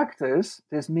in practice,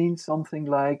 this means something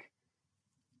like,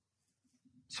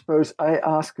 suppose I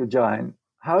ask a Jain,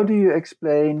 how do you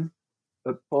explain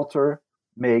a potter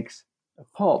makes a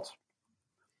pot?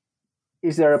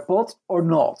 Is there a pot or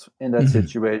not in that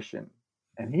situation?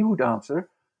 And he would answer,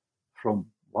 from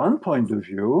one point of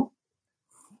view,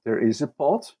 there is a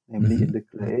pot, namely in the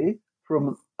clay.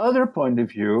 From another point of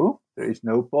view, there is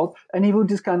no pot. And he would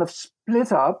just kind of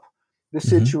split up the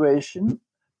situation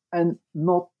and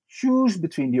not choose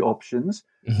between the options,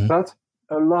 but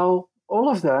allow all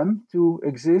of them to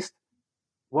exist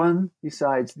one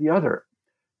besides the other.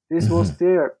 This was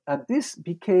there, and this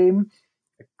became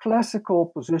a classical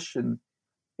position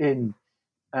in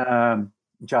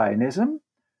Jainism.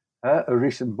 A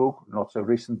recent book, not so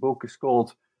recent book, is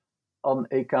called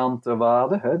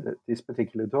Anekantavada, this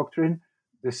particular doctrine,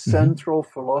 the central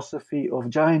philosophy of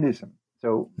Jainism.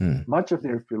 So much of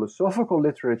their philosophical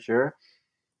literature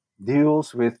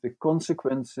deals with the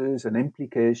consequences and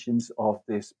implications of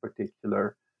this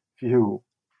particular view.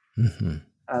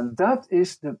 And that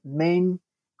is the main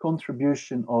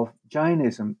contribution of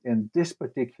Jainism in this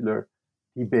particular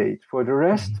debate. For the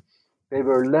rest, they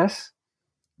were less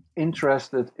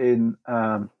interested in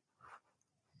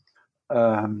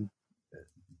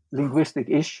linguistic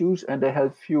issues, and they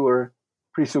had fewer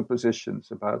presuppositions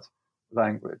about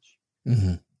language.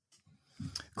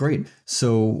 Great.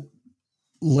 So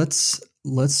let's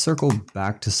circle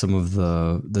back to some of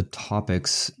the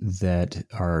topics that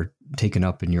are taken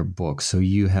up in your book. So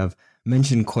you have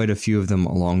mentioned quite a few of them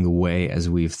along the way as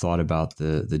we've thought about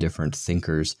the different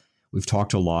thinkers. We've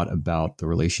talked a lot about the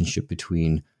relationship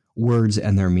between words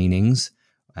and their meanings,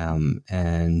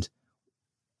 and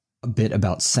a bit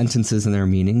about sentences and their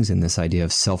meanings, and this idea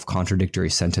of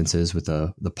self-contradictory sentences with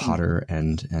the potter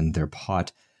and their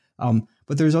pot.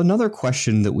 But there's another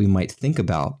question that we might think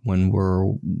about when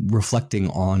we're reflecting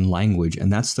on language,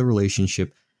 and that's the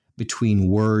relationship between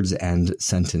words and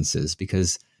sentences,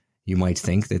 because you might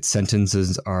think that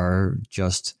sentences are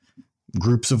just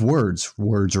groups of words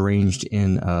arranged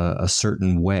in a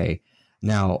certain way.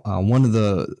 Now, one of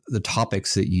the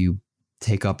topics that you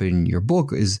take up in your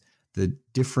book is the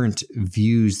different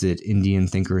views that Indian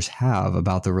thinkers have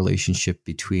about the relationship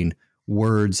between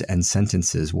words and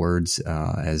sentences, words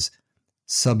as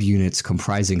subunits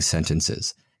comprising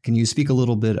sentences. Can you speak a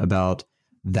little bit about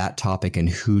that topic and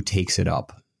who takes it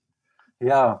up?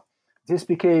 Yeah, this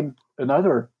became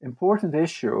another important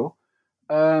issue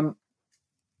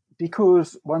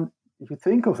because if you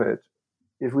think of it,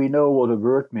 if we know what a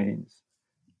word means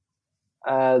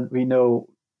and we know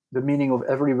the meaning of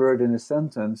every word in a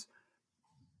sentence,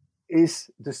 is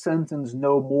the sentence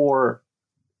no more,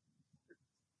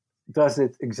 does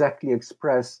it exactly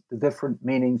express the different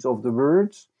meanings of the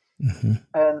words?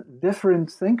 And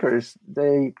different thinkers,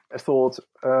 they thought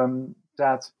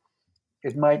that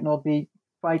it might not be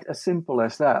quite as simple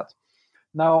as that.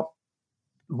 Now,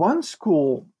 one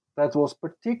school that was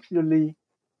particularly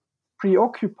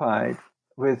preoccupied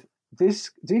with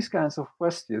these kinds of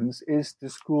questions is the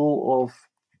school of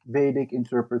Vedic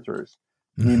interpreters,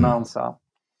 Mimamsa.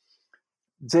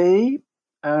 They,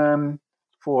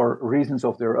 for reasons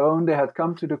of their own, they had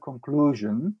come to the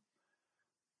conclusion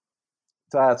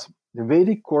that the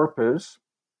Vedic corpus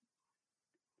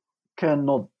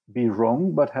cannot be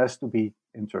wrong, but has to be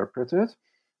interpreted.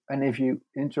 And if you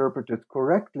interpret it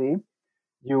correctly,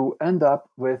 you end up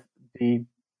with the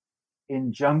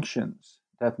injunctions.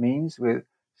 That means with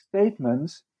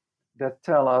statements that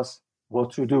tell us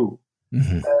what to do.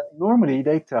 Normally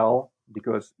they tell,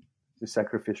 because the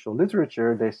sacrificial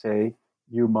literature, they say,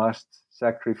 you must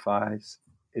sacrifice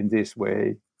in this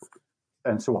way,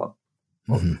 and so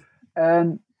on.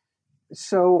 And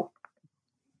so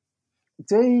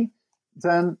they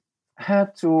then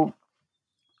had to,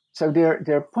 so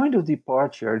their point of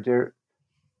departure there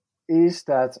is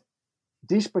that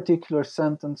these particular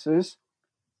sentences,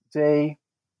 they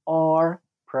are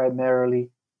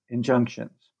primarily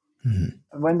injunctions. And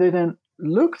when they then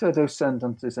looked at those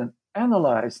sentences and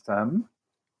analyzed them,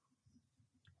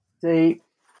 they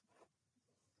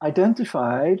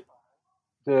identified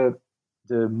the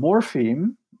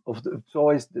morpheme of it's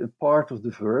always the part of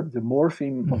the verb, the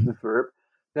morpheme of the verb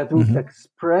that would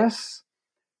express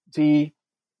the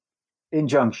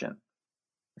injunction.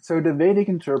 So the Vedic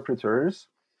interpreters,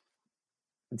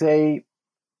 they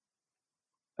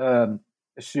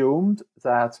assumed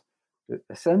that the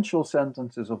essential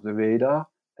sentences of the Veda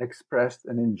expressed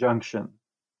an injunction.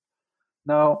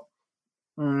 Now,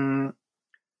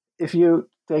 if you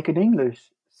take an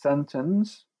English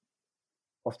sentence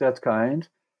of that kind,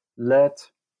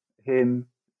 let him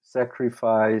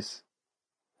sacrifice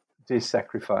this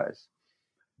sacrifice.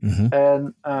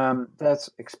 And that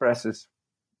expresses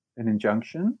an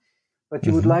injunction, but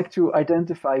you would like to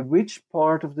identify which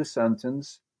part of the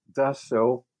sentence does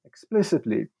so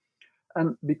explicitly.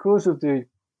 And because of the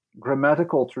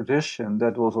grammatical tradition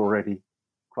that was already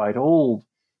quite old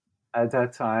at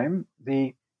that time,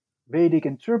 the Vedic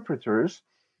interpreters,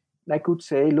 they could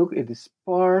say, look, it is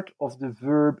part of the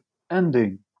verb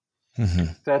ending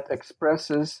that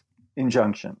expresses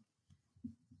injunction.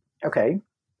 Okay,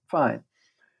 fine.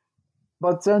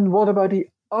 But then what about the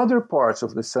other parts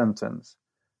of the sentence?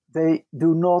 They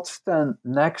do not stand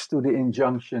next to the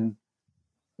injunction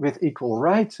with equal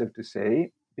right, so to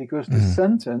say, because the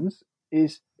sentence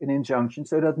is an injunction.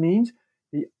 So that means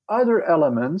the other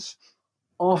elements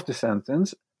of the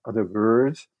sentence, other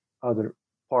words, other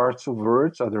parts of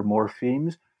words, other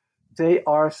morphemes, they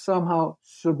are somehow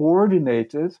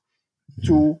subordinated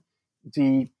to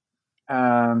the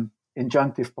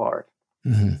injunctive part.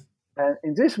 Mm-hmm. And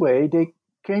in this way, they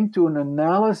came to an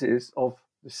analysis of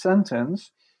the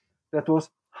sentence that was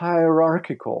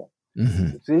hierarchical.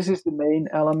 Mm-hmm. This is the main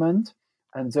element,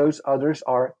 and those others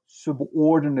are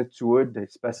subordinate to it. They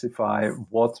specify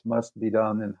what must be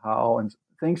done and how, and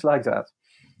things like that.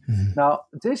 Mm-hmm. Now,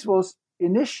 this was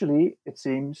initially, it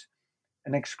seems,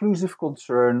 an exclusive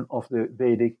concern of the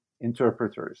Vedic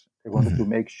interpreters. They wanted to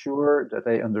make sure that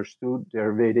they understood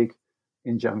their Vedic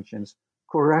injunctions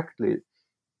correctly.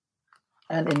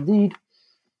 And indeed,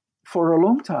 for a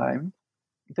long time,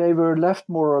 they were left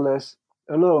more or less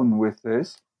alone with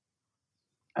this,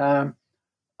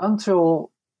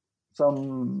 until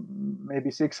some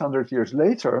maybe 600 years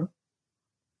later,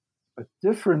 a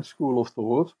different school of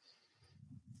thought,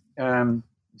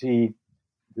 the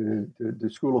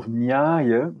school of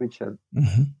Nyaya, which had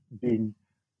been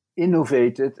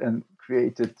innovated and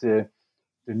created the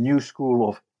new school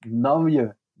of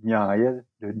Navya Nyaya,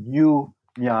 the new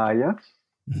Nyaya,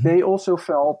 they also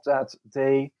felt that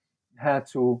they had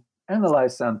to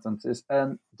analyze sentences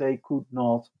and they could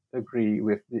not agree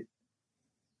with the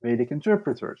Vedic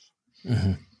interpreters.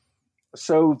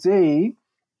 So they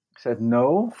said,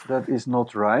 no, that is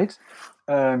not right.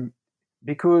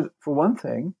 Because, for one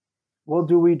thing, what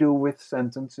do we do with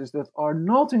sentences that are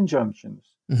not injunctions?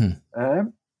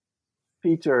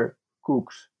 Peter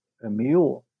cooks a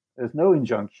meal. There's no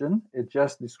injunction. It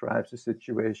just describes a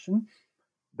situation.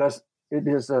 It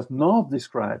does not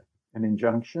describe an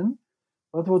injunction.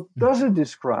 But what does it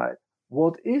describe?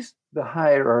 What is the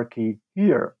hierarchy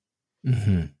here?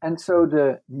 And so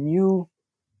the new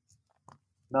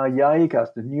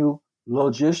Nayayikas, the new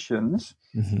logicians,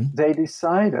 they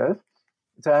decided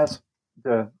that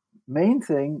the main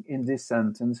thing in this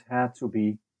sentence had to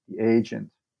be the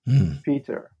agent,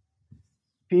 Peter.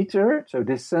 Peter, so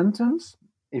this sentence,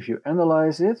 if you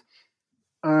analyze it,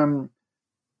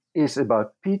 is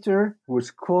about Peter, who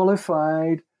is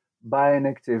qualified by an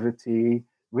activity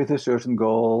with a certain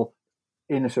goal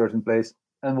in a certain place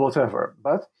and whatever.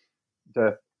 But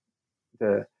the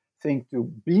thing to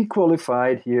be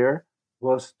qualified here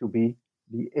was to be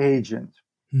the agent.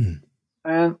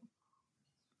 And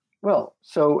well,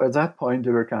 so at that point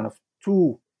there were kind of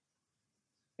two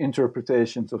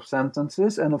interpretations of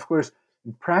sentences, and of course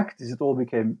in practice it all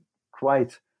became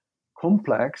quite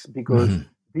complex because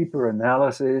deeper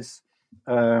analysis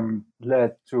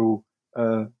led to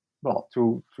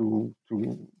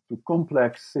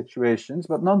complex situations.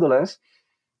 But nonetheless,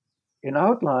 in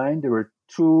outline there were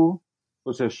two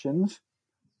positions: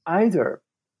 either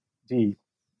the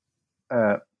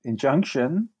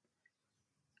injunction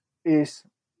is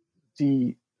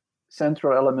the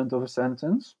central element of a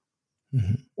sentence,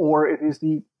 or it is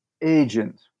the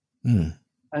agent.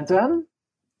 And then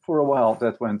for a while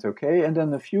that went okay, and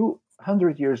then a few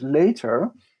hundred years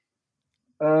later,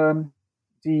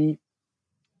 the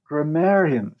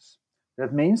grammarians,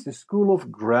 that means the school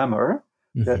of grammar,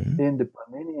 that in the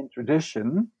Paninian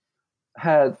tradition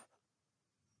had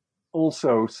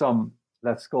also some,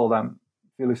 let's call them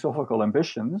philosophical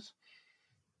ambitions,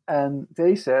 and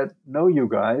they said, no, you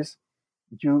guys,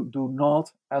 you do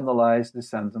not analyze the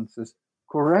sentences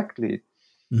correctly.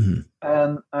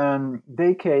 And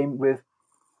they came with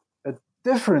a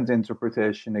different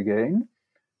interpretation again,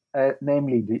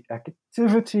 namely the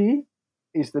activity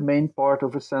is the main part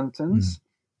of a sentence,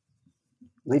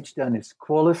 which then is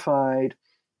qualified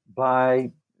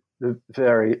by the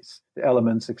various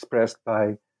elements expressed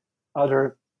by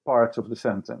other parts of the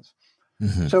sentence.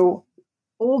 So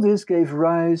all this gave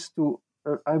rise to,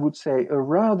 I would say, a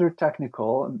rather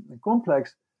technical and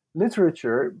complex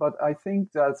literature, but I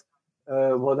think that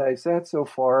what I said so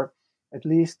far at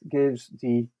least gives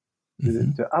the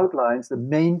outlines, the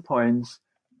main points,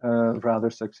 rather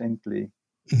succinctly.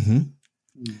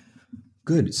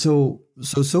 Good. So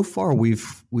far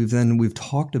we've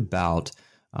talked about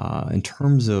in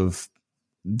terms of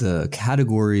the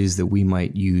categories that we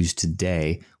might use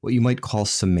today, what you might call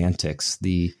semantics,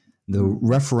 the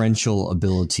referential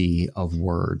ability of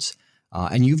words.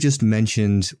 And you've just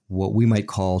mentioned what we might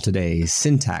call today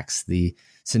syntax, the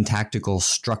syntactical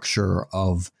structure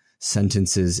of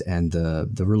sentences and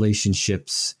the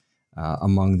relationships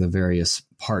among the various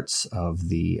parts of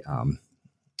the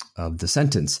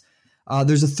sentence.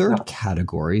 There's a third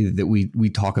category that we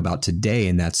talk about today,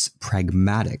 and that's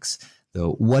pragmatics.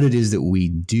 What it is that we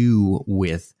do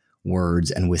with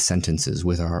words and with sentences,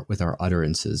 with our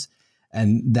utterances.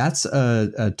 And that's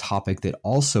a topic that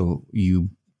also you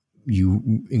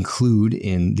include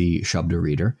in the Shabda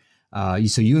Reader.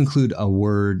 So you include a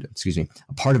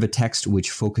part of a text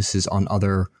which focuses on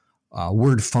other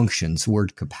word functions,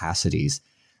 word capacities.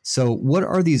 So what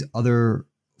are these other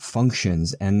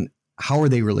functions, and how are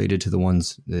they related to the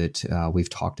ones that we've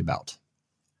talked about?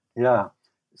 Yeah.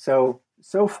 So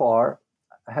far,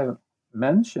 I haven't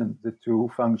mentioned the two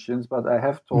functions, but I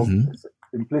have talked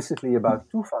implicitly about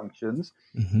two functions.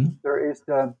 There is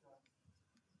the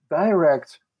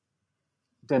direct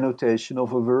denotation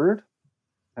of a word.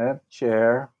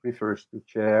 Chair refers to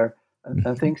chair,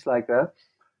 and things like that.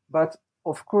 But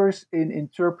of course, in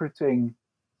interpreting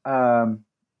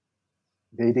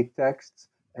Vedic texts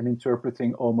and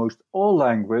interpreting almost all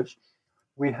language,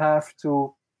 we have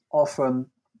to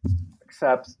often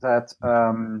accept that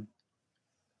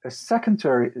a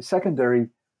secondary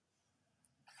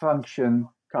function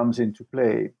comes into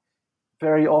play.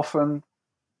 Very often,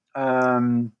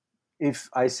 if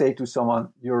I say to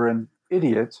someone, "You're an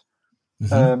idiot,"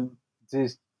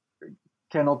 this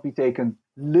cannot be taken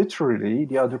literally.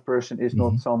 The other person is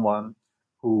not someone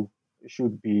who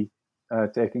should be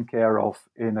taken care of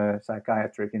in a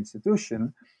psychiatric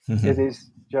institution. It is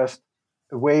just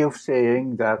a way of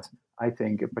saying that I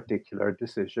think a particular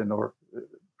decision or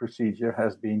procedure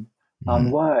has been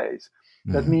unwise.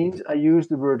 That means I use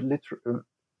the word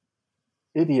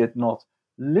idiot not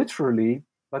literally,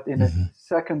 but in a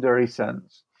secondary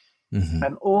sense.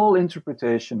 And all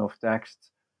interpretation of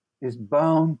text is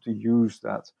bound to use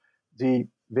that. The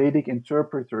Vedic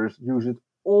interpreters use it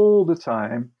all the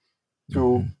time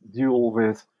to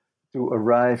to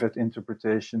arrive at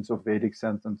interpretations of Vedic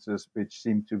sentences which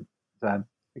seem to them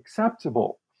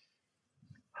acceptable.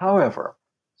 However,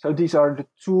 so these are the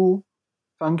two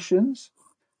functions.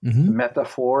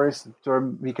 Metaphor is the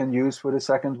term we can use for the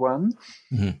second one,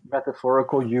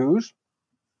 metaphorical use.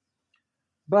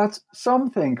 But some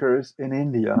thinkers in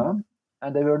India,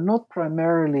 and they were not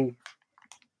primarily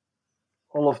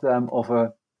all of them of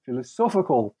a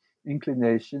philosophical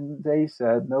inclination, they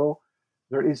said, no,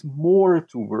 there is more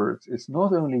to words. It's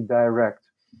not only direct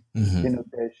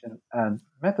denotation and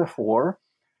metaphor.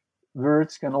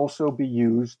 Words can also be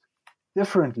used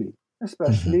differently,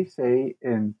 especially, say,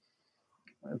 in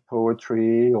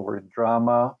poetry or in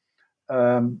drama,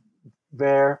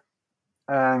 where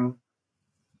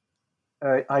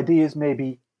ideas may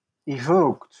be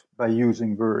evoked by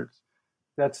using words.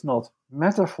 That's not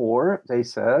metaphor, they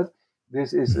said.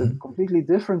 This is a completely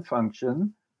different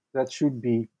function that should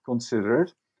be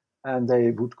considered, and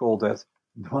they would call that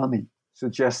dhvani,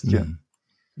 suggestion.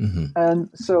 And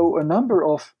so a number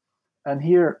of, and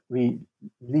here we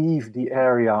leave the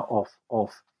area of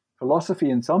philosophy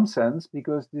in some sense,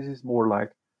 because this is more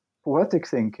like poetic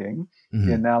thinking,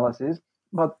 the analysis,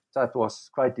 but that was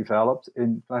quite developed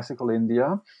in classical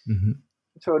India.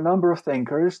 So a number of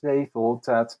thinkers, they thought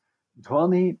that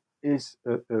dhvani is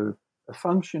a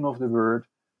function of the word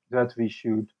that we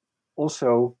should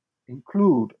also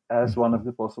include as one of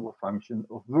the possible functions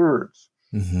of words.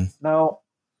 Now,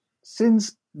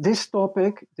 since this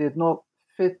topic did not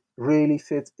really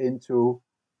fit into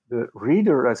the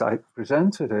reader as I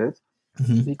presented it,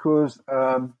 because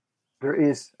there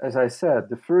is, as I said,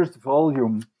 the first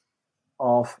volume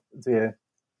of the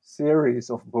series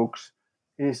of books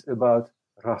is about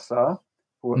rasa,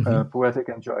 poetic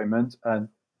enjoyment, and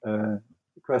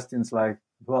questions like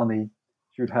dhvani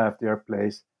should have their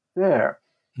place there.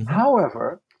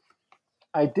 However,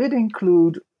 I did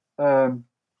include a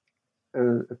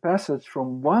passage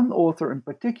from one author in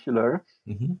particular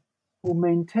who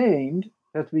maintained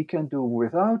that we can do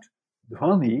without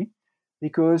dhvani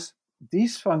because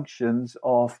these functions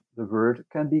of the word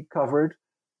can be covered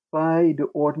by the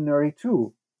ordinary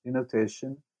two,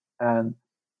 denotation and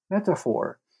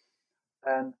metaphor.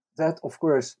 And that, of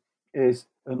course, is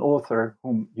an author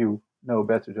whom you know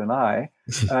better than I.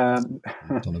 Don't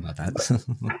know about that.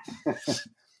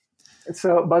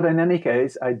 But in any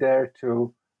case, I dare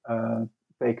to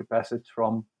take a passage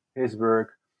from his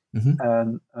work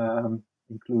and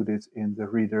include it in the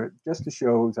reader, just to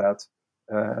show that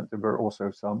there were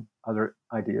also some other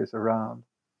ideas around.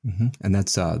 And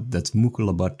that's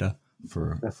Mukula Bhatta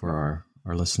for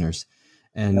our listeners.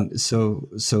 And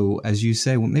so as you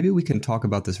say, well, maybe we can talk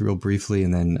about this real briefly,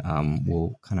 and then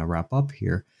we'll kind of wrap up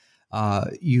here.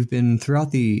 You've been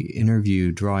throughout the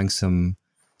interview drawing some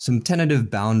tentative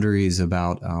boundaries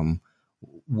about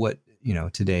what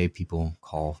today people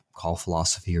call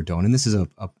philosophy or don't. And this is a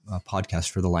podcast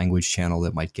for the Language Channel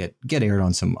that might get aired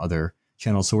on some other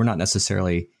channels. So we're not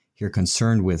necessarily here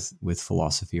concerned with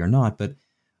philosophy or not. But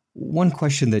one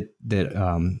question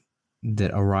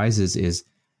that arises is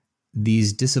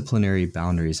these disciplinary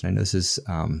boundaries. And I know this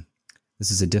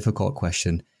is a difficult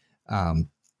question.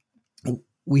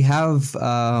 we have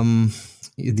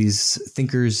these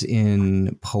thinkers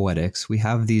in poetics. We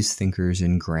have these thinkers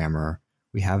in grammar.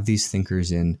 We have these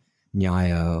thinkers in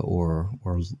nyaya or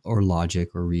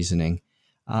logic or reasoning.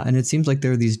 And it seems like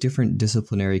there are these different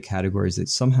disciplinary categories that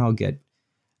somehow get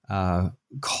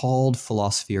called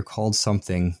philosophy or called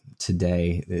something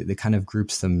today that kind of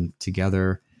groups them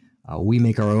together. We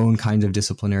make our own kind of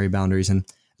disciplinary boundaries. And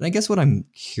I guess what I'm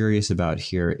curious about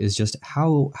here is just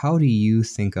how do you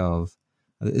think of,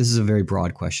 this is a very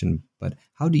broad question, but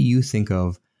how do you think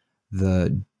of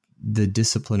the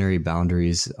disciplinary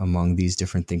boundaries among these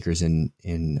different thinkers in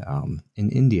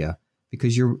India?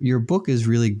 Because your book is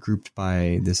really grouped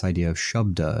by this idea of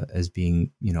Shabda as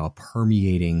being, a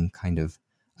permeating kind of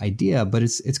idea, but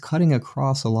it's cutting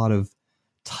across a lot of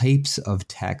types of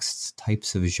texts,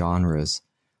 types of genres.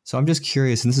 So I'm just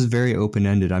curious, and this is very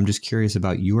open-ended, I'm just curious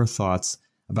about your thoughts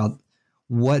about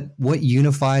what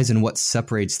unifies and what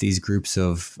separates these groups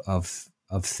of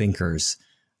thinkers.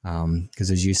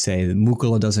 Because as you say, the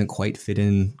Mukula doesn't quite fit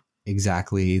in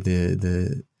exactly.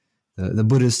 The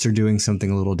Buddhists are doing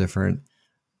something a little different.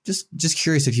 Just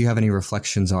curious if you have any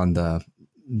reflections on the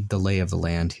lay of the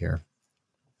land here.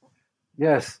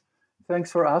 Yes,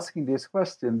 thanks for asking this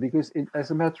question, because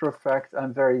as a matter of fact,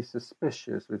 I'm very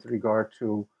suspicious with regard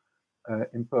to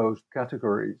imposed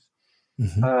categories.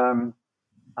 Mm-hmm.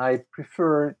 I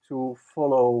prefer to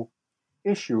follow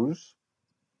issues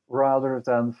rather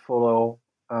than follow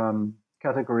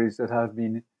categories that have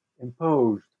been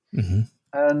imposed. Mm-hmm.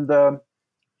 And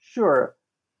sure,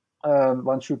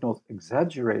 one should not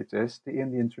exaggerate this. The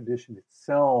Indian tradition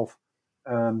itself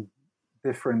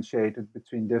differentiated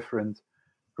between different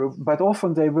groups, but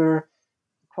often they were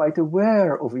quite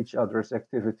aware of each other's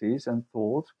activities and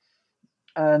thought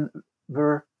and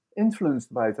were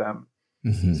influenced by them.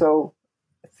 Mm-hmm. So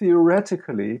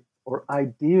theoretically or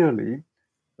ideally,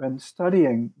 when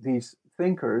studying these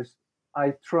thinkers,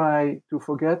 I try to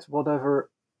forget whatever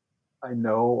I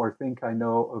know or think I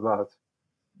know about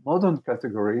modern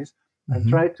categories, mm-hmm. and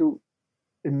try to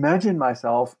imagine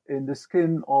myself in the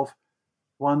skin of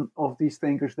one of these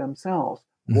thinkers themselves.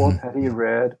 Mm-hmm. What had he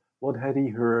read? What had he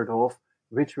heard of?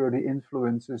 Which were the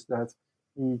influences that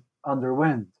he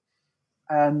underwent?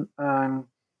 And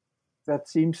that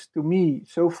seems to me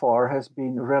so far has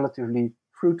been relatively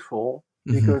fruitful,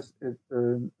 mm-hmm. because it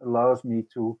allows me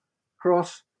to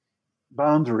cross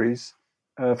boundaries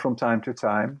from time to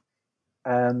time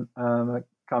and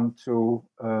come to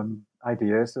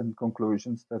ideas and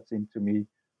conclusions that seem to me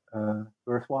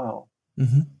worthwhile.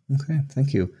 Mm-hmm. Okay,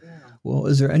 thank you. Yeah. Well,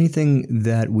 is there anything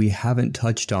that we haven't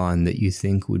touched on that you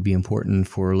think would be important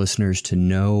for listeners to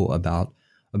know about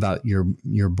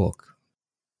your book?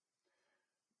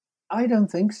 I don't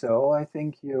think so. I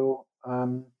think you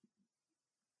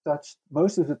touched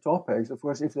most of the topics. Of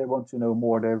course, if they want to know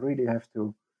more, they really have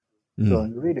to go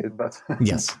and read it. But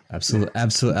yes,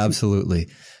 absolutely.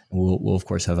 We'll of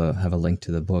course have a link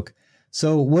to the book.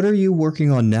 So, what are you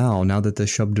working on now that the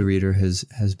Shabda Reader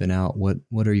has been out?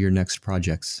 What are your next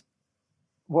projects?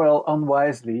 Well,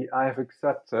 unwisely, I have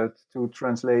accepted to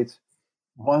translate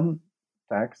one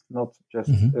text, not just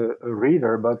mm-hmm. a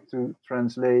reader, but to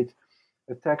translate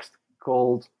a text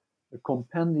called The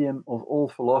Compendium of All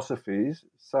Philosophies,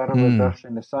 Sarva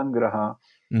Darshana Sangraha,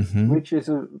 mm-hmm. which is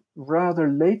a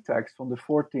rather late text from the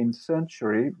 14th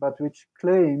century, but which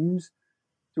claims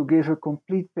to give a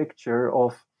complete picture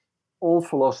of all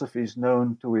philosophies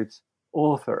known to its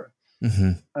author.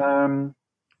 Mm-hmm.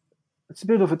 It's a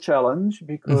bit of a challenge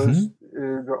because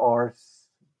mm-hmm. There are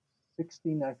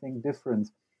 16, I think, different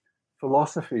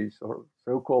philosophies or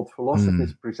so-called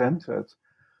philosophies presented.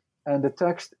 And the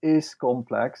text is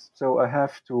complex, so I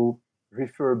have to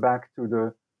refer back to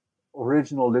the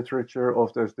original literature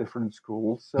of those different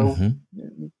schools. So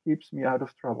mm-hmm. it keeps me out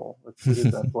of trouble, let's put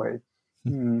it that way.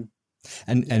 Mm.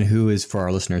 And who is, for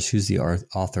our listeners, who's the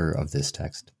author of this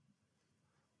text?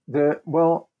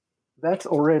 Well, that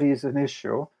already is an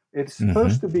issue. It's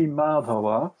supposed to be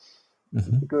Madhava,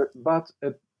 but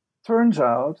it turns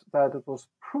out that it was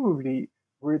probably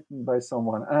written by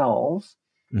someone else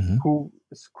who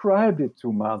ascribed it to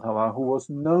Madhava, who was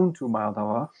known to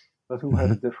Madhava, but who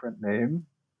had a different name,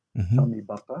 Sami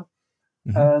Bhatta.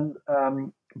 And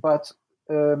but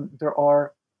there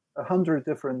are 100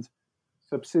 different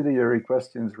subsidiary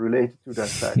questions related to that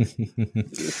text.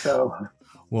 So,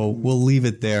 well, we'll leave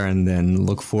it there and then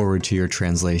look forward to your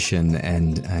translation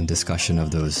and discussion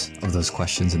of those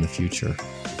questions in the future.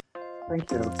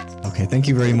 Thank you. Okay, thank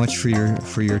you very much for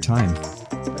your time.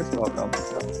 You're welcome.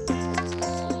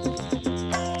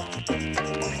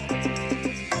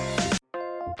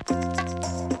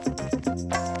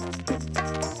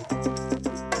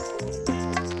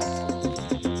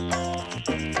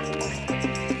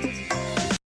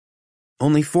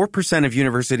 Only 4% of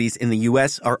universities in the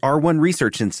U.S. are R1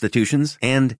 research institutions,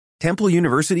 and Temple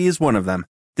University is one of them.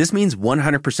 This means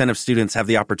 100% of students have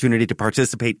the opportunity to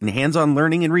participate in hands-on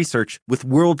learning and research with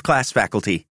world-class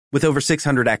faculty. With over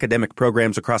 600 academic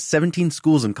programs across 17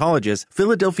 schools and colleges,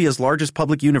 Philadelphia's largest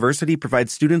public university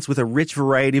provides students with a rich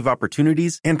variety of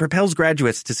opportunities and propels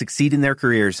graduates to succeed in their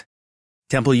careers.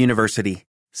 Temple University.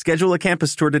 Schedule a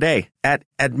campus tour today at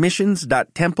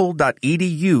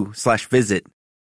admissions.temple.edu/visit.